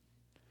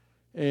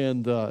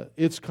 and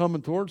it's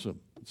coming towards them.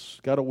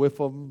 It's got a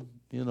whiff of them,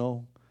 you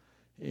know,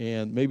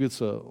 and maybe it's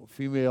a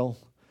female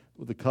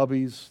with the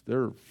cubbies.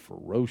 They're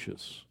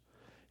ferocious,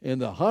 and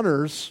the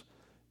hunters,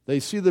 they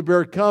see the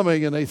bear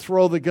coming and they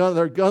throw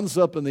their guns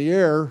up in the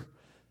air.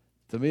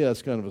 To me,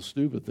 that's kind of a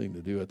stupid thing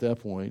to do at that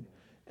point.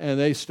 And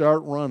they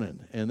start running,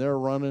 and they're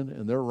running,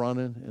 and they're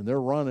running, and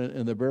they're running,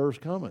 and the bear's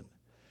coming.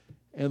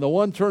 And the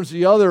one turns to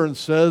the other and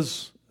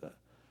says,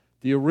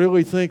 do you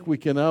really think we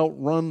can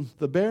outrun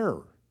the bear?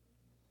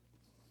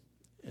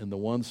 And the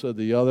one said to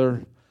the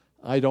other,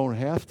 I don't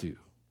have to.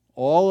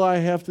 All I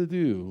have to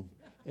do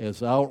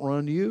is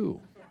outrun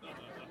you.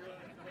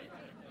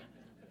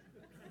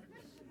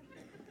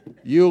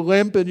 You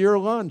limp in your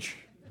lunch.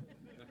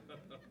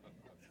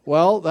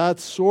 Well, that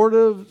sort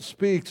of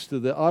speaks to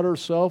the utter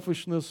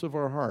selfishness of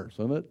our hearts,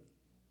 doesn't it?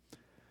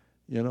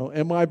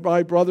 And my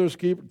brother's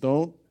keeper,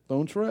 don't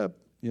trip,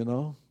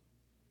 And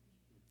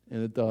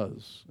it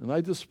does. And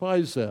I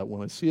despise that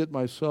when I see it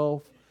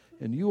myself,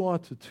 and you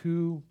ought to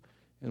too,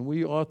 and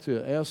we ought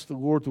to ask the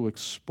Lord to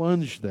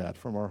expunge that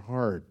from our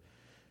heart.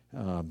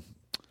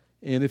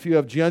 And if you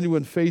have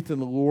genuine faith in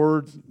the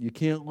Lord, you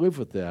can't live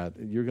with that.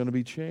 You're going to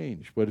be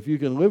changed. But if you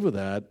can live with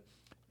that,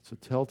 it's a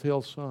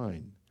telltale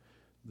sign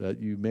that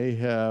you may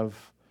have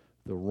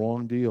the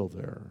wrong deal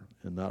there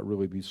and not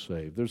really be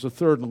saved. There's a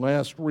third and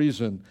last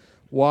reason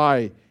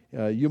why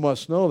you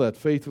must know that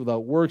faith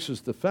without works is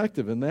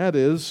defective, and that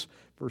is,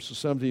 verses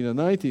 17 and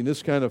 19,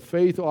 this kind of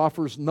faith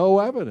offers no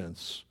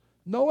evidence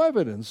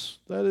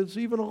that it's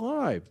even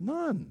alive.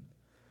 None.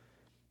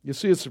 You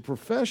see, it's a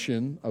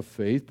profession of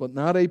faith, but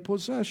not a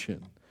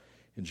possession.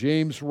 And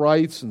James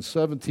writes in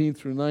 17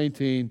 through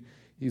 19,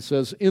 he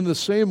says, in the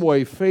same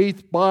way,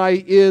 faith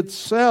by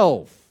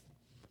itself,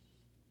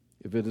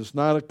 if it is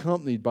not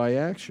accompanied by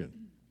action,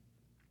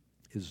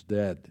 is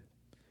dead.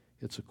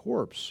 It's a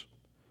corpse.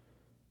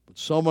 But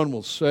someone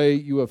will say,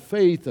 you have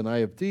faith and I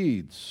have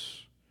deeds.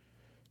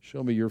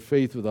 Show me your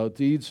faith without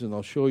deeds, and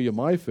I'll show you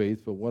my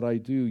faith, but what I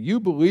do. You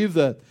believe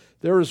that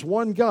there is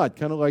one God,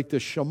 kind of like the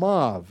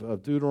Shema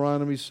of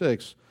Deuteronomy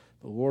 6.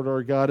 The Lord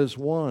our God is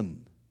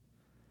one.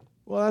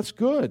 Well, that's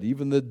good.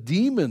 Even the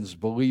demons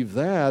believe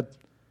that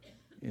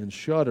and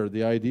shudder.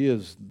 The idea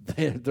is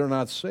they're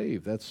not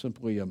saved. That's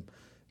simply,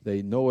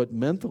 they know it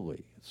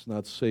mentally. It's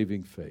not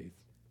saving faith.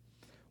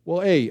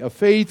 Well, a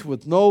faith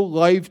with no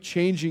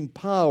life-changing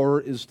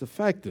power is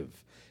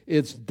defective.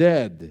 It's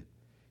dead.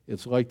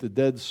 It's like the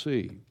Dead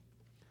Sea.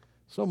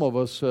 Some of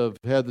us have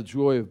had the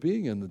joy of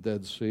being in the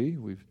Dead Sea.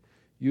 We've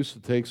used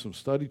to take some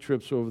study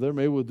trips over there.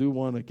 Maybe we'll do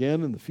one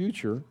again in the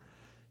future.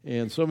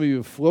 And some of you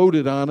have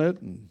floated on it,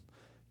 and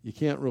you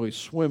can't really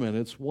swim in it.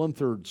 It's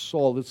 1/3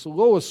 salt. It's the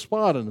lowest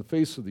spot on the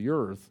face of the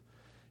earth.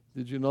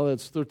 Did you know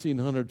that's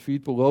 1,300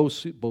 feet below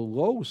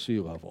sea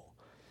level?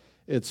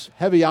 It's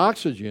heavy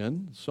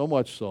oxygen, so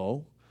much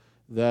so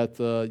that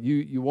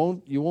you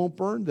won't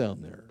burn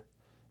down there.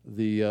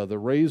 The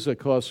rays that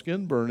cause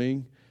skin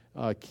burning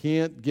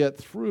can't get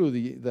through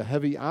the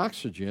heavy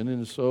oxygen,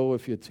 and so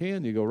if you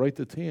tan, you go right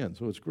to tan.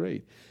 So it's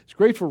great. It's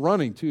great for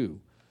running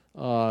too.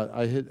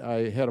 I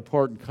had a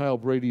part in Kyle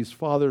Brady's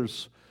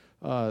father's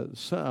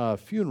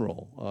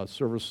funeral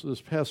service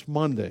this past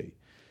Monday,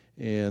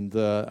 and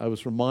I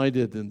was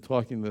reminded in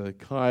talking to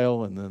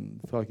Kyle, and then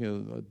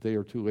talking a day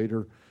or two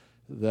later,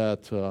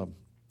 that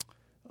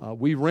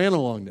we ran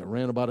along there,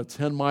 ran about a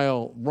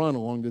 10-mile run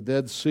along the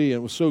Dead Sea, and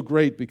it was so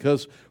great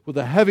because with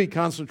a heavy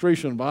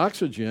concentration of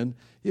oxygen,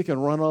 you can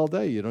run all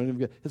day. You don't even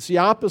get. It's the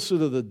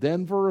opposite of the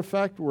Denver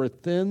effect, where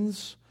it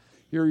thins.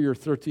 Here you're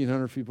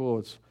 1,300 feet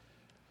below.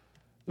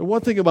 The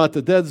one thing about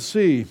the Dead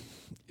Sea,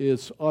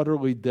 it's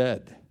utterly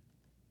dead.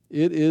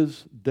 It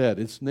is dead.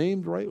 It's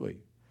named rightly.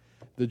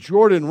 The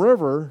Jordan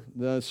River,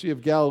 the Sea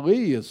of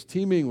Galilee, is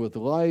teeming with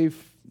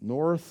life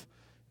north.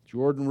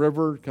 Jordan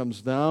River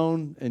comes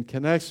down and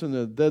connects in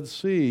the Dead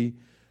Sea,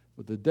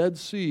 but the Dead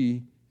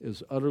Sea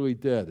is utterly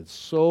dead. It's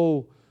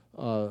so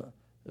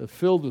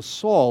filled with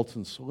salt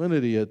and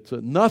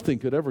salinity, nothing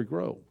could ever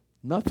grow.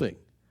 Nothing.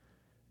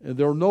 And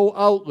there are no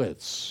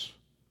outlets.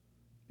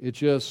 It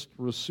just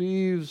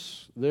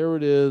receives, there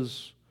it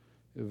is,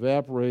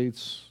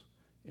 evaporates,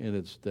 and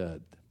it's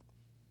dead.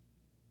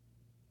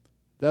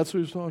 That's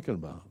what he's talking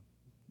about.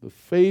 The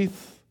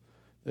faith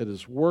that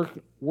is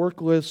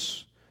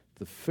workless,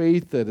 the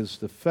faith that is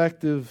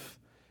defective,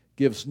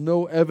 gives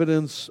no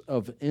evidence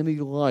of any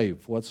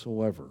life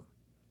whatsoever.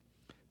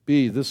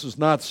 B, this is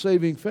not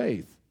saving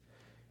faith.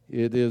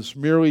 It is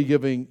merely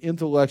giving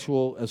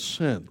intellectual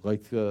assent,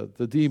 like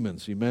the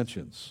demons he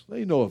mentions.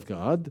 They know of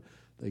God.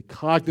 They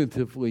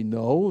cognitively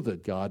know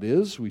that God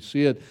is. We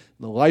see it in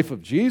the life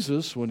of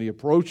Jesus when he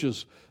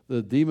approaches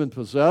the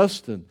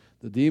demon-possessed and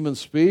the demon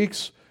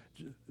speaks.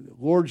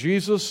 Lord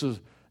Jesus is,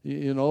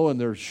 and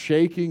they're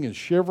shaking and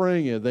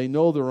shivering, and they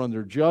know they're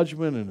under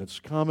judgment and it's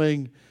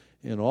coming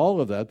and all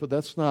of that, but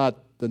that's not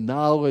the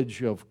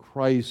knowledge of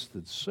Christ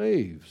that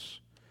saves.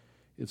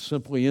 It's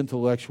simply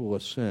intellectual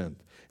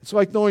assent. It's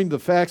like knowing the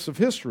facts of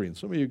history, and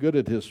some of you are good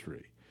at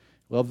history.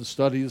 Love to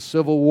study the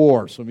Civil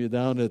War. Some of you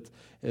down at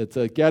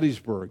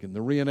Gettysburg and the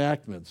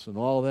reenactments and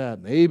all that.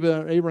 And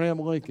Abraham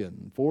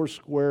Lincoln, four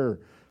square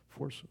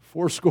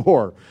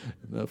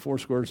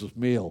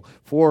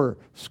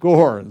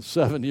and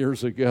 7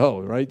 years ago,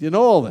 right? You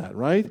know all that,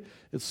 right?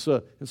 And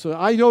so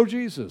I know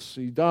Jesus.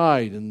 He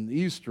died, and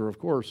Easter, of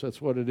course,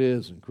 that's what it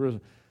is. And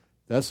Christmas.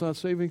 That's not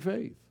saving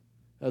faith.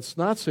 That's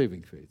not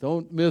saving faith.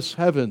 Don't miss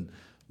heaven,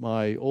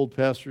 my old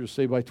pastor used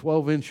to say, by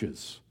 12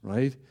 inches,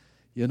 right?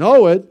 You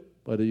know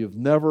it, but you've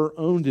never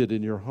owned it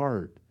in your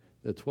heart,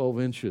 the 12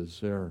 inches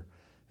there.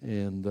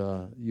 And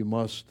you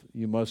must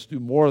do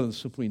more than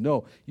simply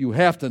know. You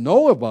have to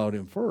know about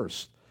him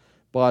first,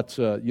 but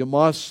you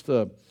must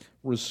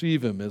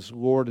receive Him as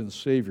Lord and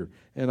Savior.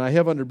 And I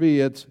have under B,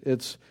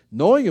 it's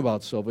knowing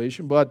about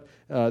salvation, but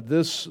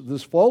this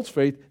false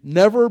faith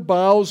never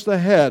bows the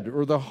head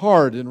or the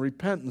heart in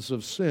repentance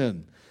of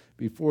sin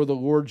before the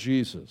Lord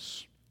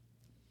Jesus.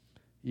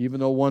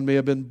 Even though one may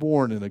have been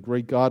born in a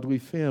great godly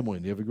family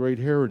and you have a great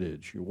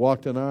heritage, you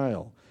walked an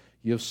aisle,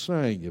 you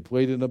sang, you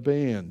played in a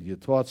band, you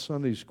taught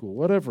Sunday school,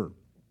 whatever.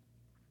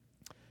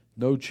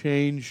 No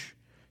change,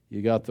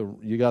 you got the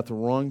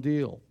wrong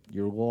deal.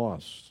 You're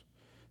lost.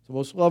 It's the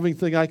most loving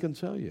thing I can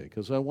tell you,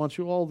 because I want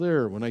you all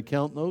there when I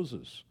count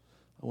noses.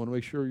 I want to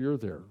make sure you're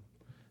there.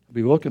 I'll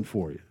be looking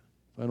for you.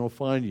 If I don't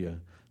find you,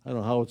 I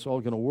don't know how it's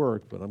all going to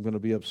work, but I'm going to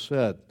be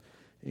upset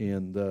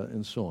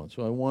and so on.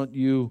 So I want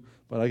you,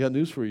 but I got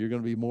news for you. You're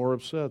going to be more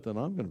upset than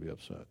I'm going to be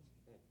upset.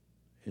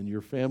 And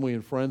your family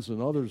and friends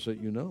and others that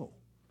you know,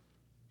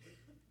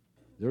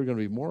 they're going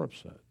to be more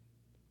upset.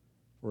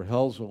 For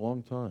hell's a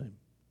long time.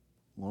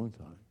 Long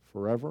time.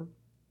 Forever?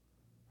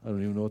 I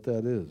don't even know what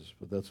that is,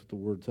 but that's what the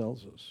Word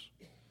tells us.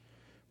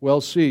 Well,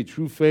 see,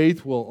 true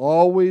faith will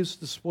always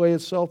display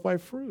itself by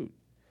fruit.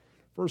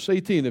 Verse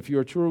 18, if you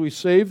are truly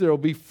saved, there will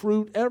be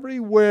fruit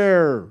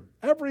everywhere.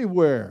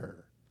 Everywhere.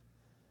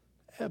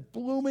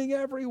 Blooming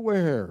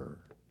everywhere.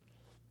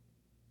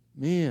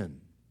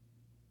 Man,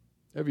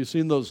 have you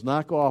seen those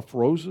knockoff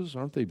roses?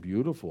 Aren't they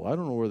beautiful? I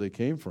don't know where they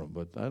came from,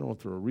 but I don't know if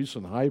they're a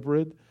recent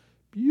hybrid.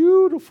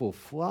 Beautiful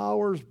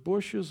flowers,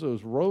 bushes,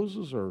 those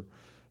roses are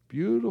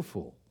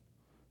beautiful.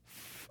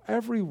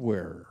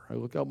 Everywhere. I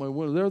look out my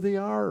window, there they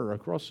are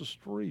across the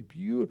street.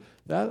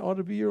 That ought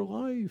to be your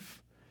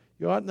life.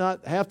 You ought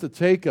not have to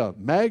take a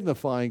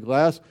magnifying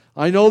glass.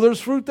 I know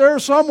there's fruit there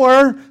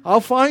somewhere.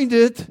 I'll find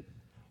it.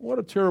 What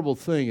a terrible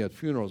thing at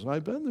funerals.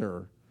 I've been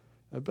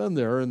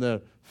there, and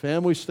the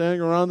family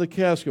standing around the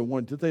casket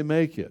wondering, did they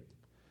make it?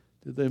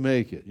 Did they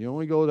make it? You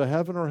only go to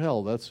heaven or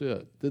hell, that's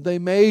it. Did they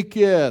make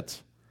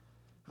it?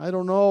 I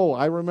don't know.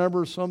 I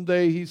remember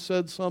someday he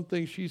said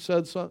something, she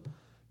said something.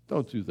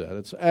 Don't do that.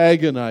 It's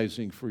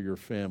agonizing for your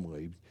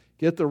family.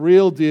 Get the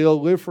real deal,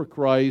 live for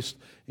Christ,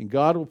 and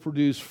God will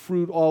produce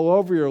fruit all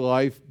over your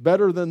life,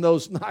 better than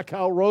those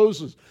knockout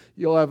roses.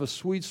 You'll have a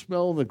sweet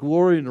smell and the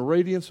glory and the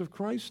radiance of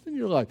Christ in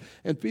your life.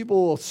 And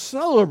people will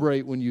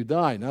celebrate when you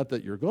die. Not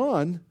that you're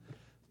gone,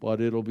 but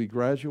it'll be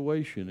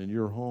graduation in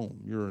your home.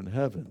 You're in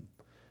heaven,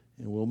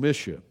 and we'll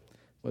miss you.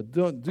 But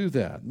don't do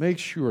that. Make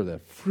sure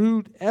that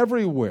fruit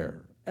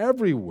everywhere,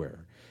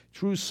 everywhere.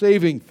 True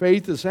saving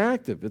faith is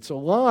active. It's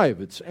alive.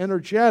 It's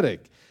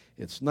energetic.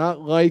 It's not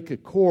like a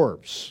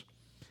corpse.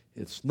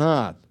 It's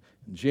not.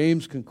 And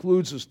James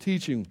concludes his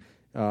teaching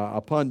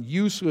upon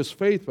useless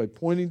faith by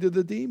pointing to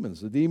the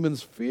demons. The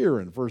demons fear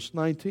in verse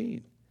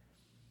 19.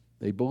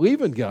 They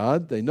believe in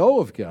God. They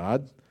know of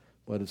God.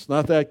 But it's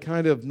not that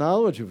kind of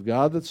knowledge of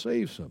God that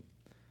saves them.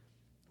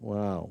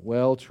 Wow.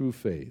 Well, true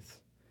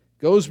faith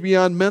goes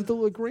beyond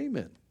mental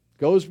agreement.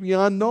 Goes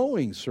beyond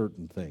knowing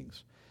certain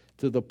things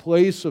to the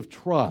place of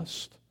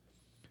trust.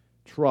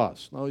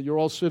 Trust. Now, you're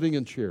all sitting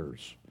in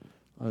chairs.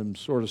 I'm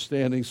sort of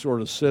standing, sort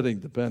of sitting,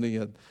 depending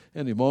at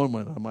any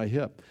moment on my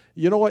hip.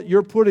 You know what?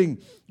 You're putting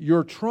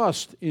your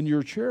trust in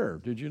your chair.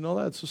 Did you know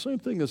that? It's the same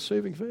thing as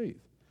saving faith.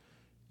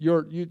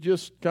 You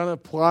just kind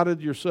of plotted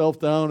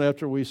yourself down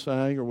after we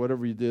sang or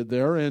whatever you did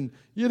there, and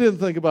you didn't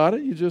think about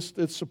it.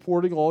 It's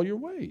supporting all your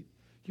weight.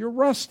 You're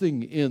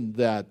resting in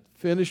that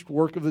finished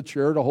work of the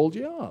chair to hold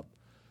you up.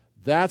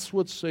 That's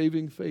what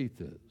saving faith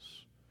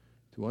is.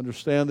 To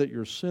understand that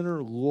you're a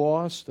sinner,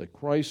 lost, that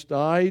Christ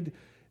died.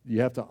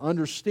 You have to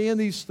understand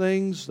these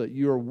things, that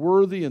you are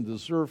worthy and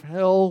deserve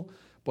hell,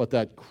 but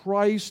that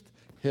Christ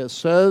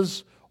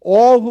says,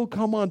 all who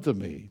come unto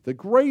me, the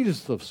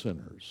greatest of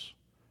sinners,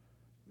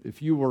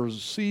 if you will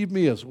receive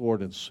me as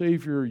Lord and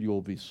Savior,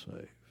 you'll be saved.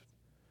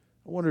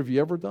 I wonder if you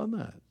ever done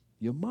that.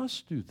 You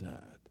must do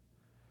that.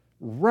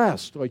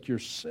 Rest like you're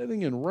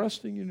sitting and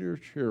resting in your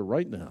chair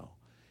right now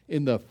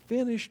in the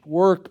finished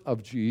work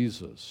of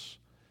Jesus,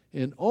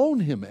 and own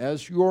Him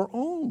as your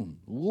own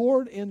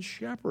Lord and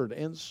Shepherd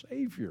and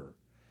Savior.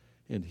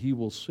 And He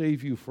will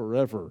save you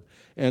forever.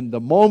 And the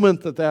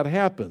moment that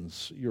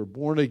happens, you're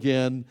born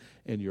again,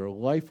 and your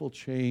life will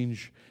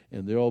change,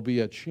 and there will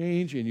be a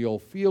change, and you'll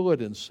feel it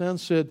and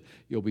sense it.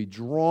 You'll be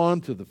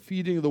drawn to the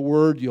feeding of the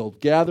Word. You'll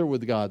gather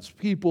with God's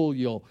people.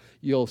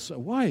 You'll say,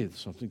 why?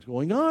 Something's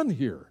going on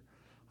here.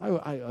 I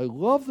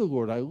love the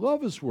Lord. I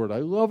love His Word. I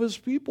love His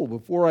people.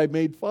 Before I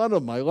made fun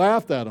of them, I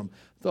laughed at them,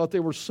 thought they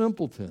were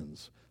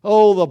simpletons.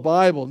 Oh, the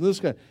Bible, and this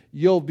guy.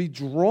 You'll be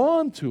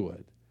drawn to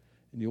it.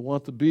 And you'll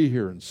want to be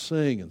here and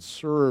sing and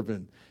serve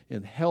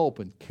and help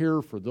and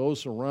care for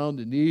those around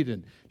in need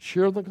and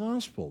share the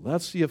gospel.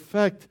 That's the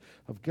effect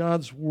of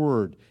God's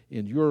Word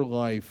in your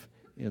life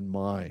and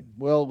mine.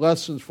 Well,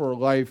 lessons for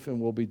life, and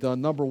we'll be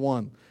done. Number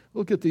one,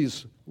 look at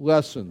these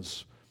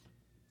lessons.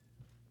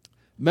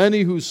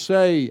 Many who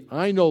say,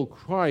 I know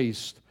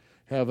Christ,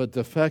 have a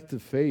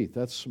defective faith.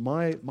 That's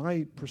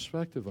my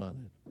perspective on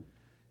it.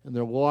 And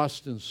they're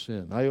lost in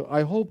sin.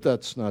 I hope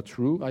that's not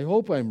true. I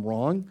hope I'm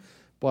wrong.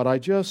 But I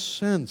just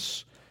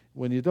sense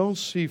when you don't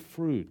see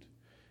fruit,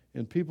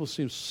 And people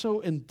seem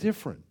so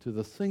indifferent to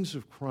the things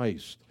of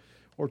Christ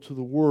or to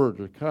the Word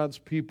or God's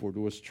people or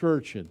to His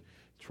church, and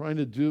trying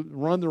to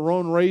run their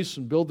own race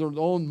and build their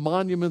own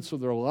monuments of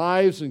their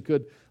lives, and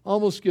could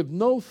almost give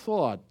no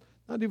thought,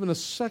 not even a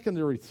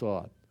secondary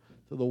thought,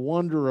 to the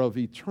wonder of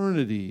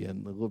eternity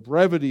and the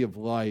brevity of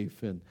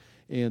life,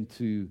 and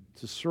to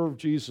serve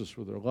Jesus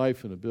with their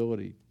life and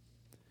ability.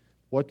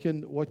 What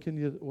can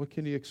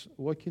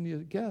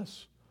you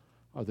guess?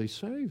 Are they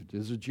saved?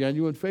 Is it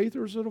genuine faith,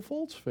 or is it a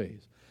false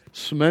faith?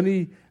 So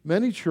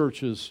many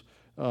churches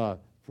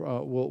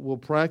will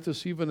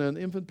practice even an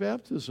infant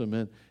baptism,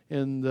 and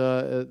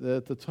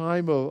at the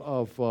time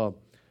of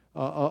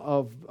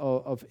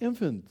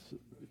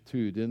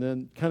infantitude, and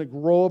then kind of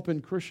grow up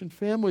in Christian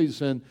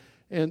families,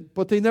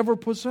 but they never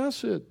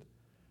possess it.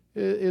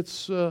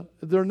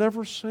 They're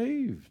never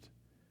saved.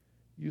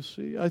 You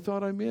see, I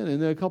thought I'm in.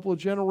 And a couple of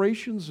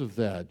generations of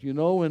that,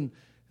 and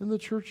the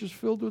church is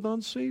filled with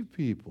unsaved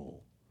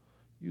people.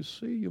 You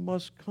see, you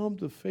must come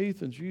to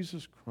faith in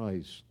Jesus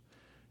Christ.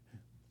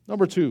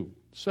 Number 2,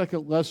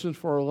 second lesson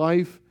for our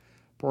life.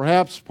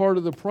 Perhaps part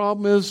of the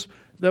problem is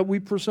that we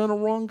present a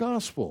wrong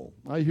gospel.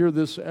 I hear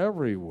this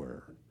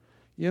everywhere.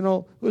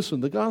 Listen,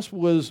 the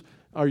gospel is,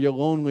 are you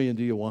lonely and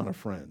do you want a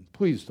friend?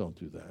 Please don't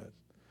do that.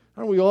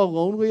 Aren't we all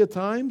lonely at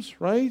times,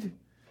 right?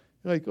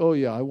 Like, oh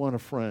yeah, I want a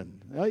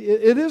friend.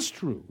 It is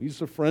true.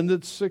 He's a friend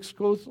that sticks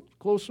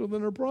closer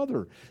than a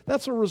brother.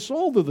 That's a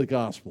result of the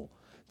gospel.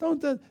 And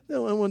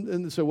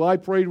they say, well, I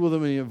prayed with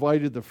him and he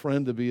invited the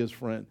friend to be his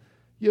friend.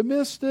 You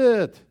missed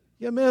it.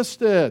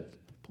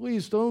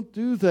 Please don't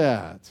do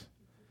that.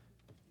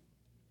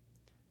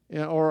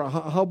 Or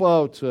how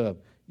about, joy?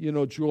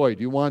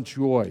 Do you want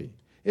joy?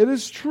 It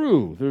is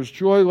true. There's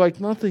joy like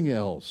nothing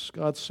else.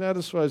 God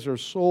satisfies our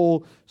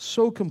soul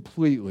so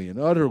completely and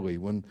utterly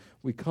when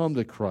we come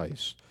to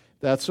Christ.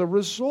 That's a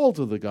result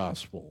of the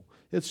gospel.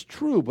 It's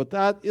true, but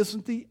that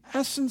isn't the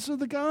essence of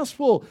the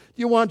gospel. Do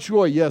you want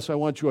joy? Yes, I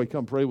want joy.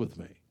 Come pray with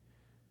me.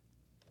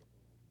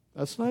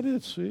 That's not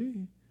it, see?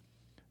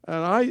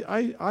 And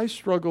I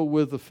struggle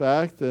with the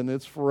fact, and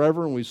it's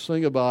forever, and we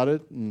sing about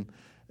it, and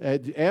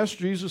ask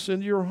Jesus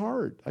into your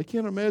heart. I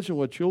can't imagine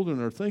what children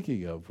are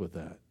thinking of with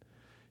that.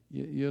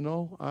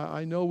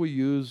 I know we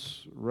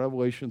use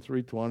Revelation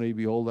 3:20,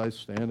 behold, I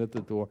stand at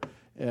the door.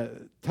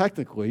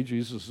 Technically,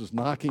 Jesus is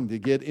knocking to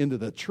get into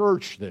the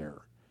church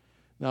there.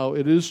 Now,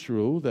 it is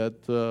true that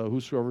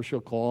whosoever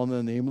shall call on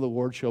the name of the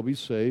Lord shall be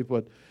saved,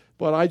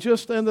 but I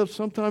just end up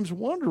sometimes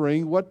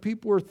wondering what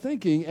people are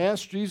thinking. I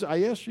ask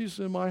Jesus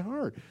in my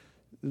heart.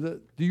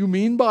 Do you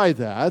mean by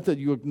that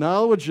you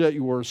acknowledge that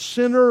you were a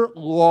sinner,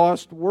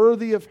 lost,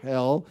 worthy of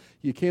hell?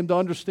 You came to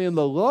understand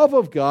the love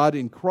of God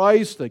in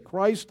Christ, that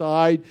Christ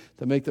died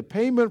to make the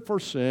payment for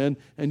sin,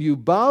 and you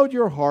bowed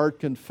your heart,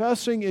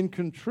 confessing in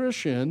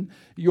contrition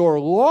your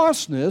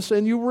lostness,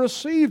 and you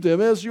received Him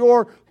as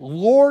your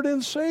Lord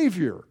and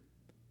Savior.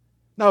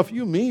 Now, if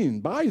you mean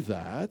by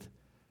that,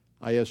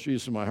 I ask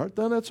Jesus in my heart,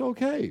 then that's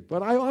okay.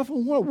 But I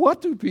often wonder, what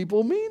do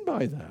people mean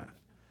by that?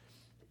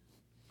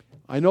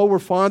 I know we're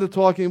fond of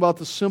talking about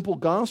the simple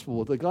gospel,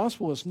 but the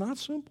gospel is not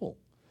simple.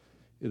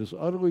 It is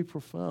utterly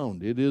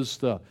profound. It is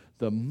the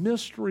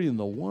mystery and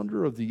the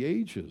wonder of the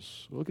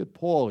ages. Look at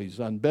Paul. He's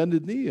on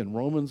bended knee in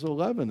Romans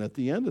 11 at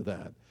the end of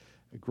that.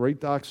 A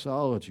great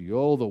doxology.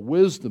 Oh, the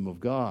wisdom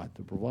of God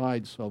to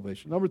provide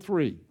salvation. Number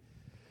three,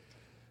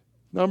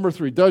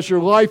 does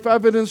your life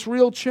evidence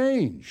real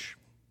change?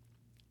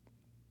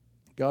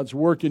 God's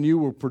work in you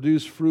will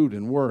produce fruit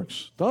and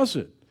works. Does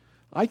it?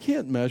 I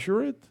can't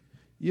measure it.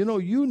 You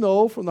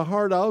know from the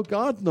heart out,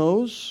 God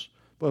knows.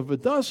 But if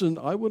it doesn't,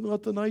 I wouldn't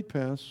let the night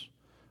pass.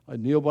 I'd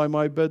kneel by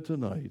my bed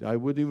tonight. I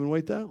wouldn't even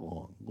wait that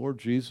long. Lord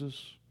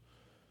Jesus,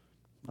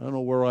 I don't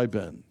know where I've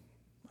been.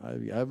 I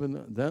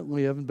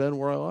definitely haven't been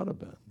where I ought to have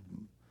been.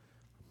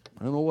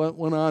 I don't know what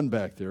went on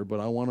back there, but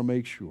I want to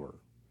make sure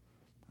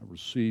I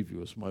receive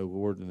you as my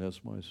Lord and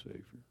as my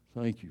Savior.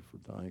 Thank you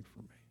for dying for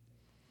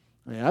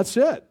me. That's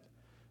it.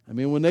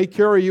 When they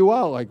carry you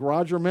out, like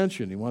Roger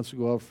mentioned, he wants to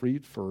go out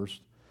feet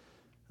first.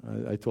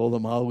 I told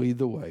him I'll lead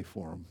the way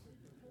for him.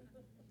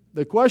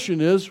 The question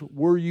is,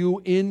 were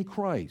you in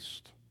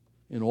Christ?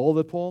 And all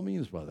that Paul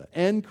means by that.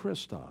 En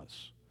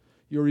Christos.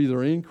 You're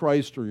either in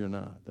Christ or you're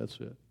not. That's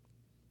it.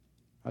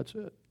 That's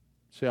it.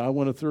 Say, I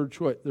want a third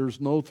choice.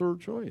 There's no third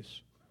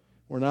choice.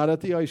 We're not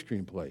at the ice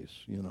cream place,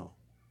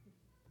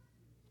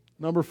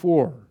 Number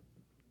four,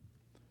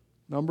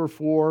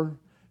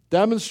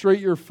 demonstrate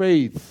your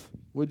faith.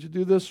 Would you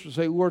do this?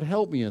 Say, Lord,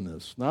 help me in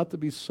this. Not to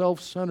be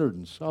self-centered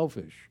and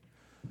selfish.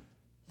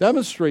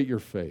 Demonstrate your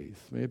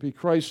faith. May it be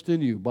Christ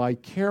in you by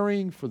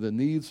caring for the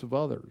needs of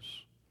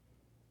others,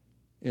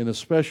 and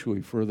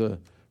especially for the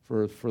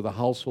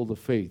household of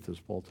faith, as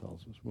Paul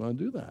tells us. We want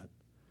to do that.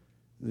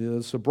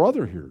 It's a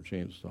brother here,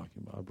 James is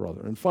talking about, a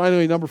brother. And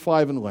finally, number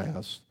 5 and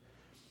last,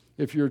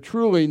 if you're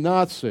truly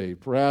not saved,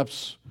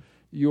 perhaps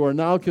you are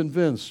now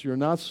convinced you're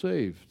not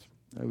saved,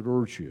 I would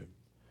urge you,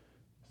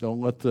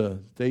 don't let the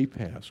day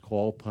pass.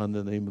 Call upon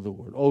the name of the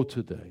Lord. Oh,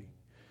 today.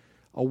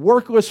 A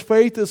workless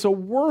faith is a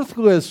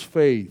worthless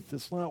faith.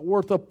 It's not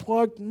worth a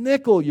plucked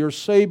nickel. You're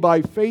saved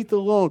by faith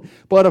alone.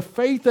 But a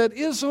faith that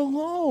is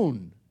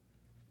alone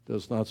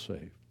does not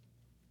save.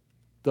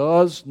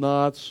 Does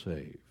not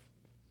save.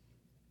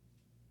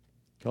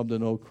 Come to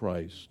know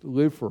Christ.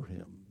 Live for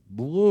Him.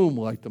 Bloom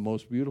like the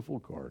most beautiful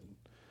garden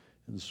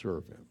and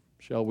serve Him.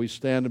 Shall we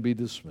stand and be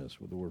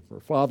dismissed with the word of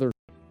prayer? Father,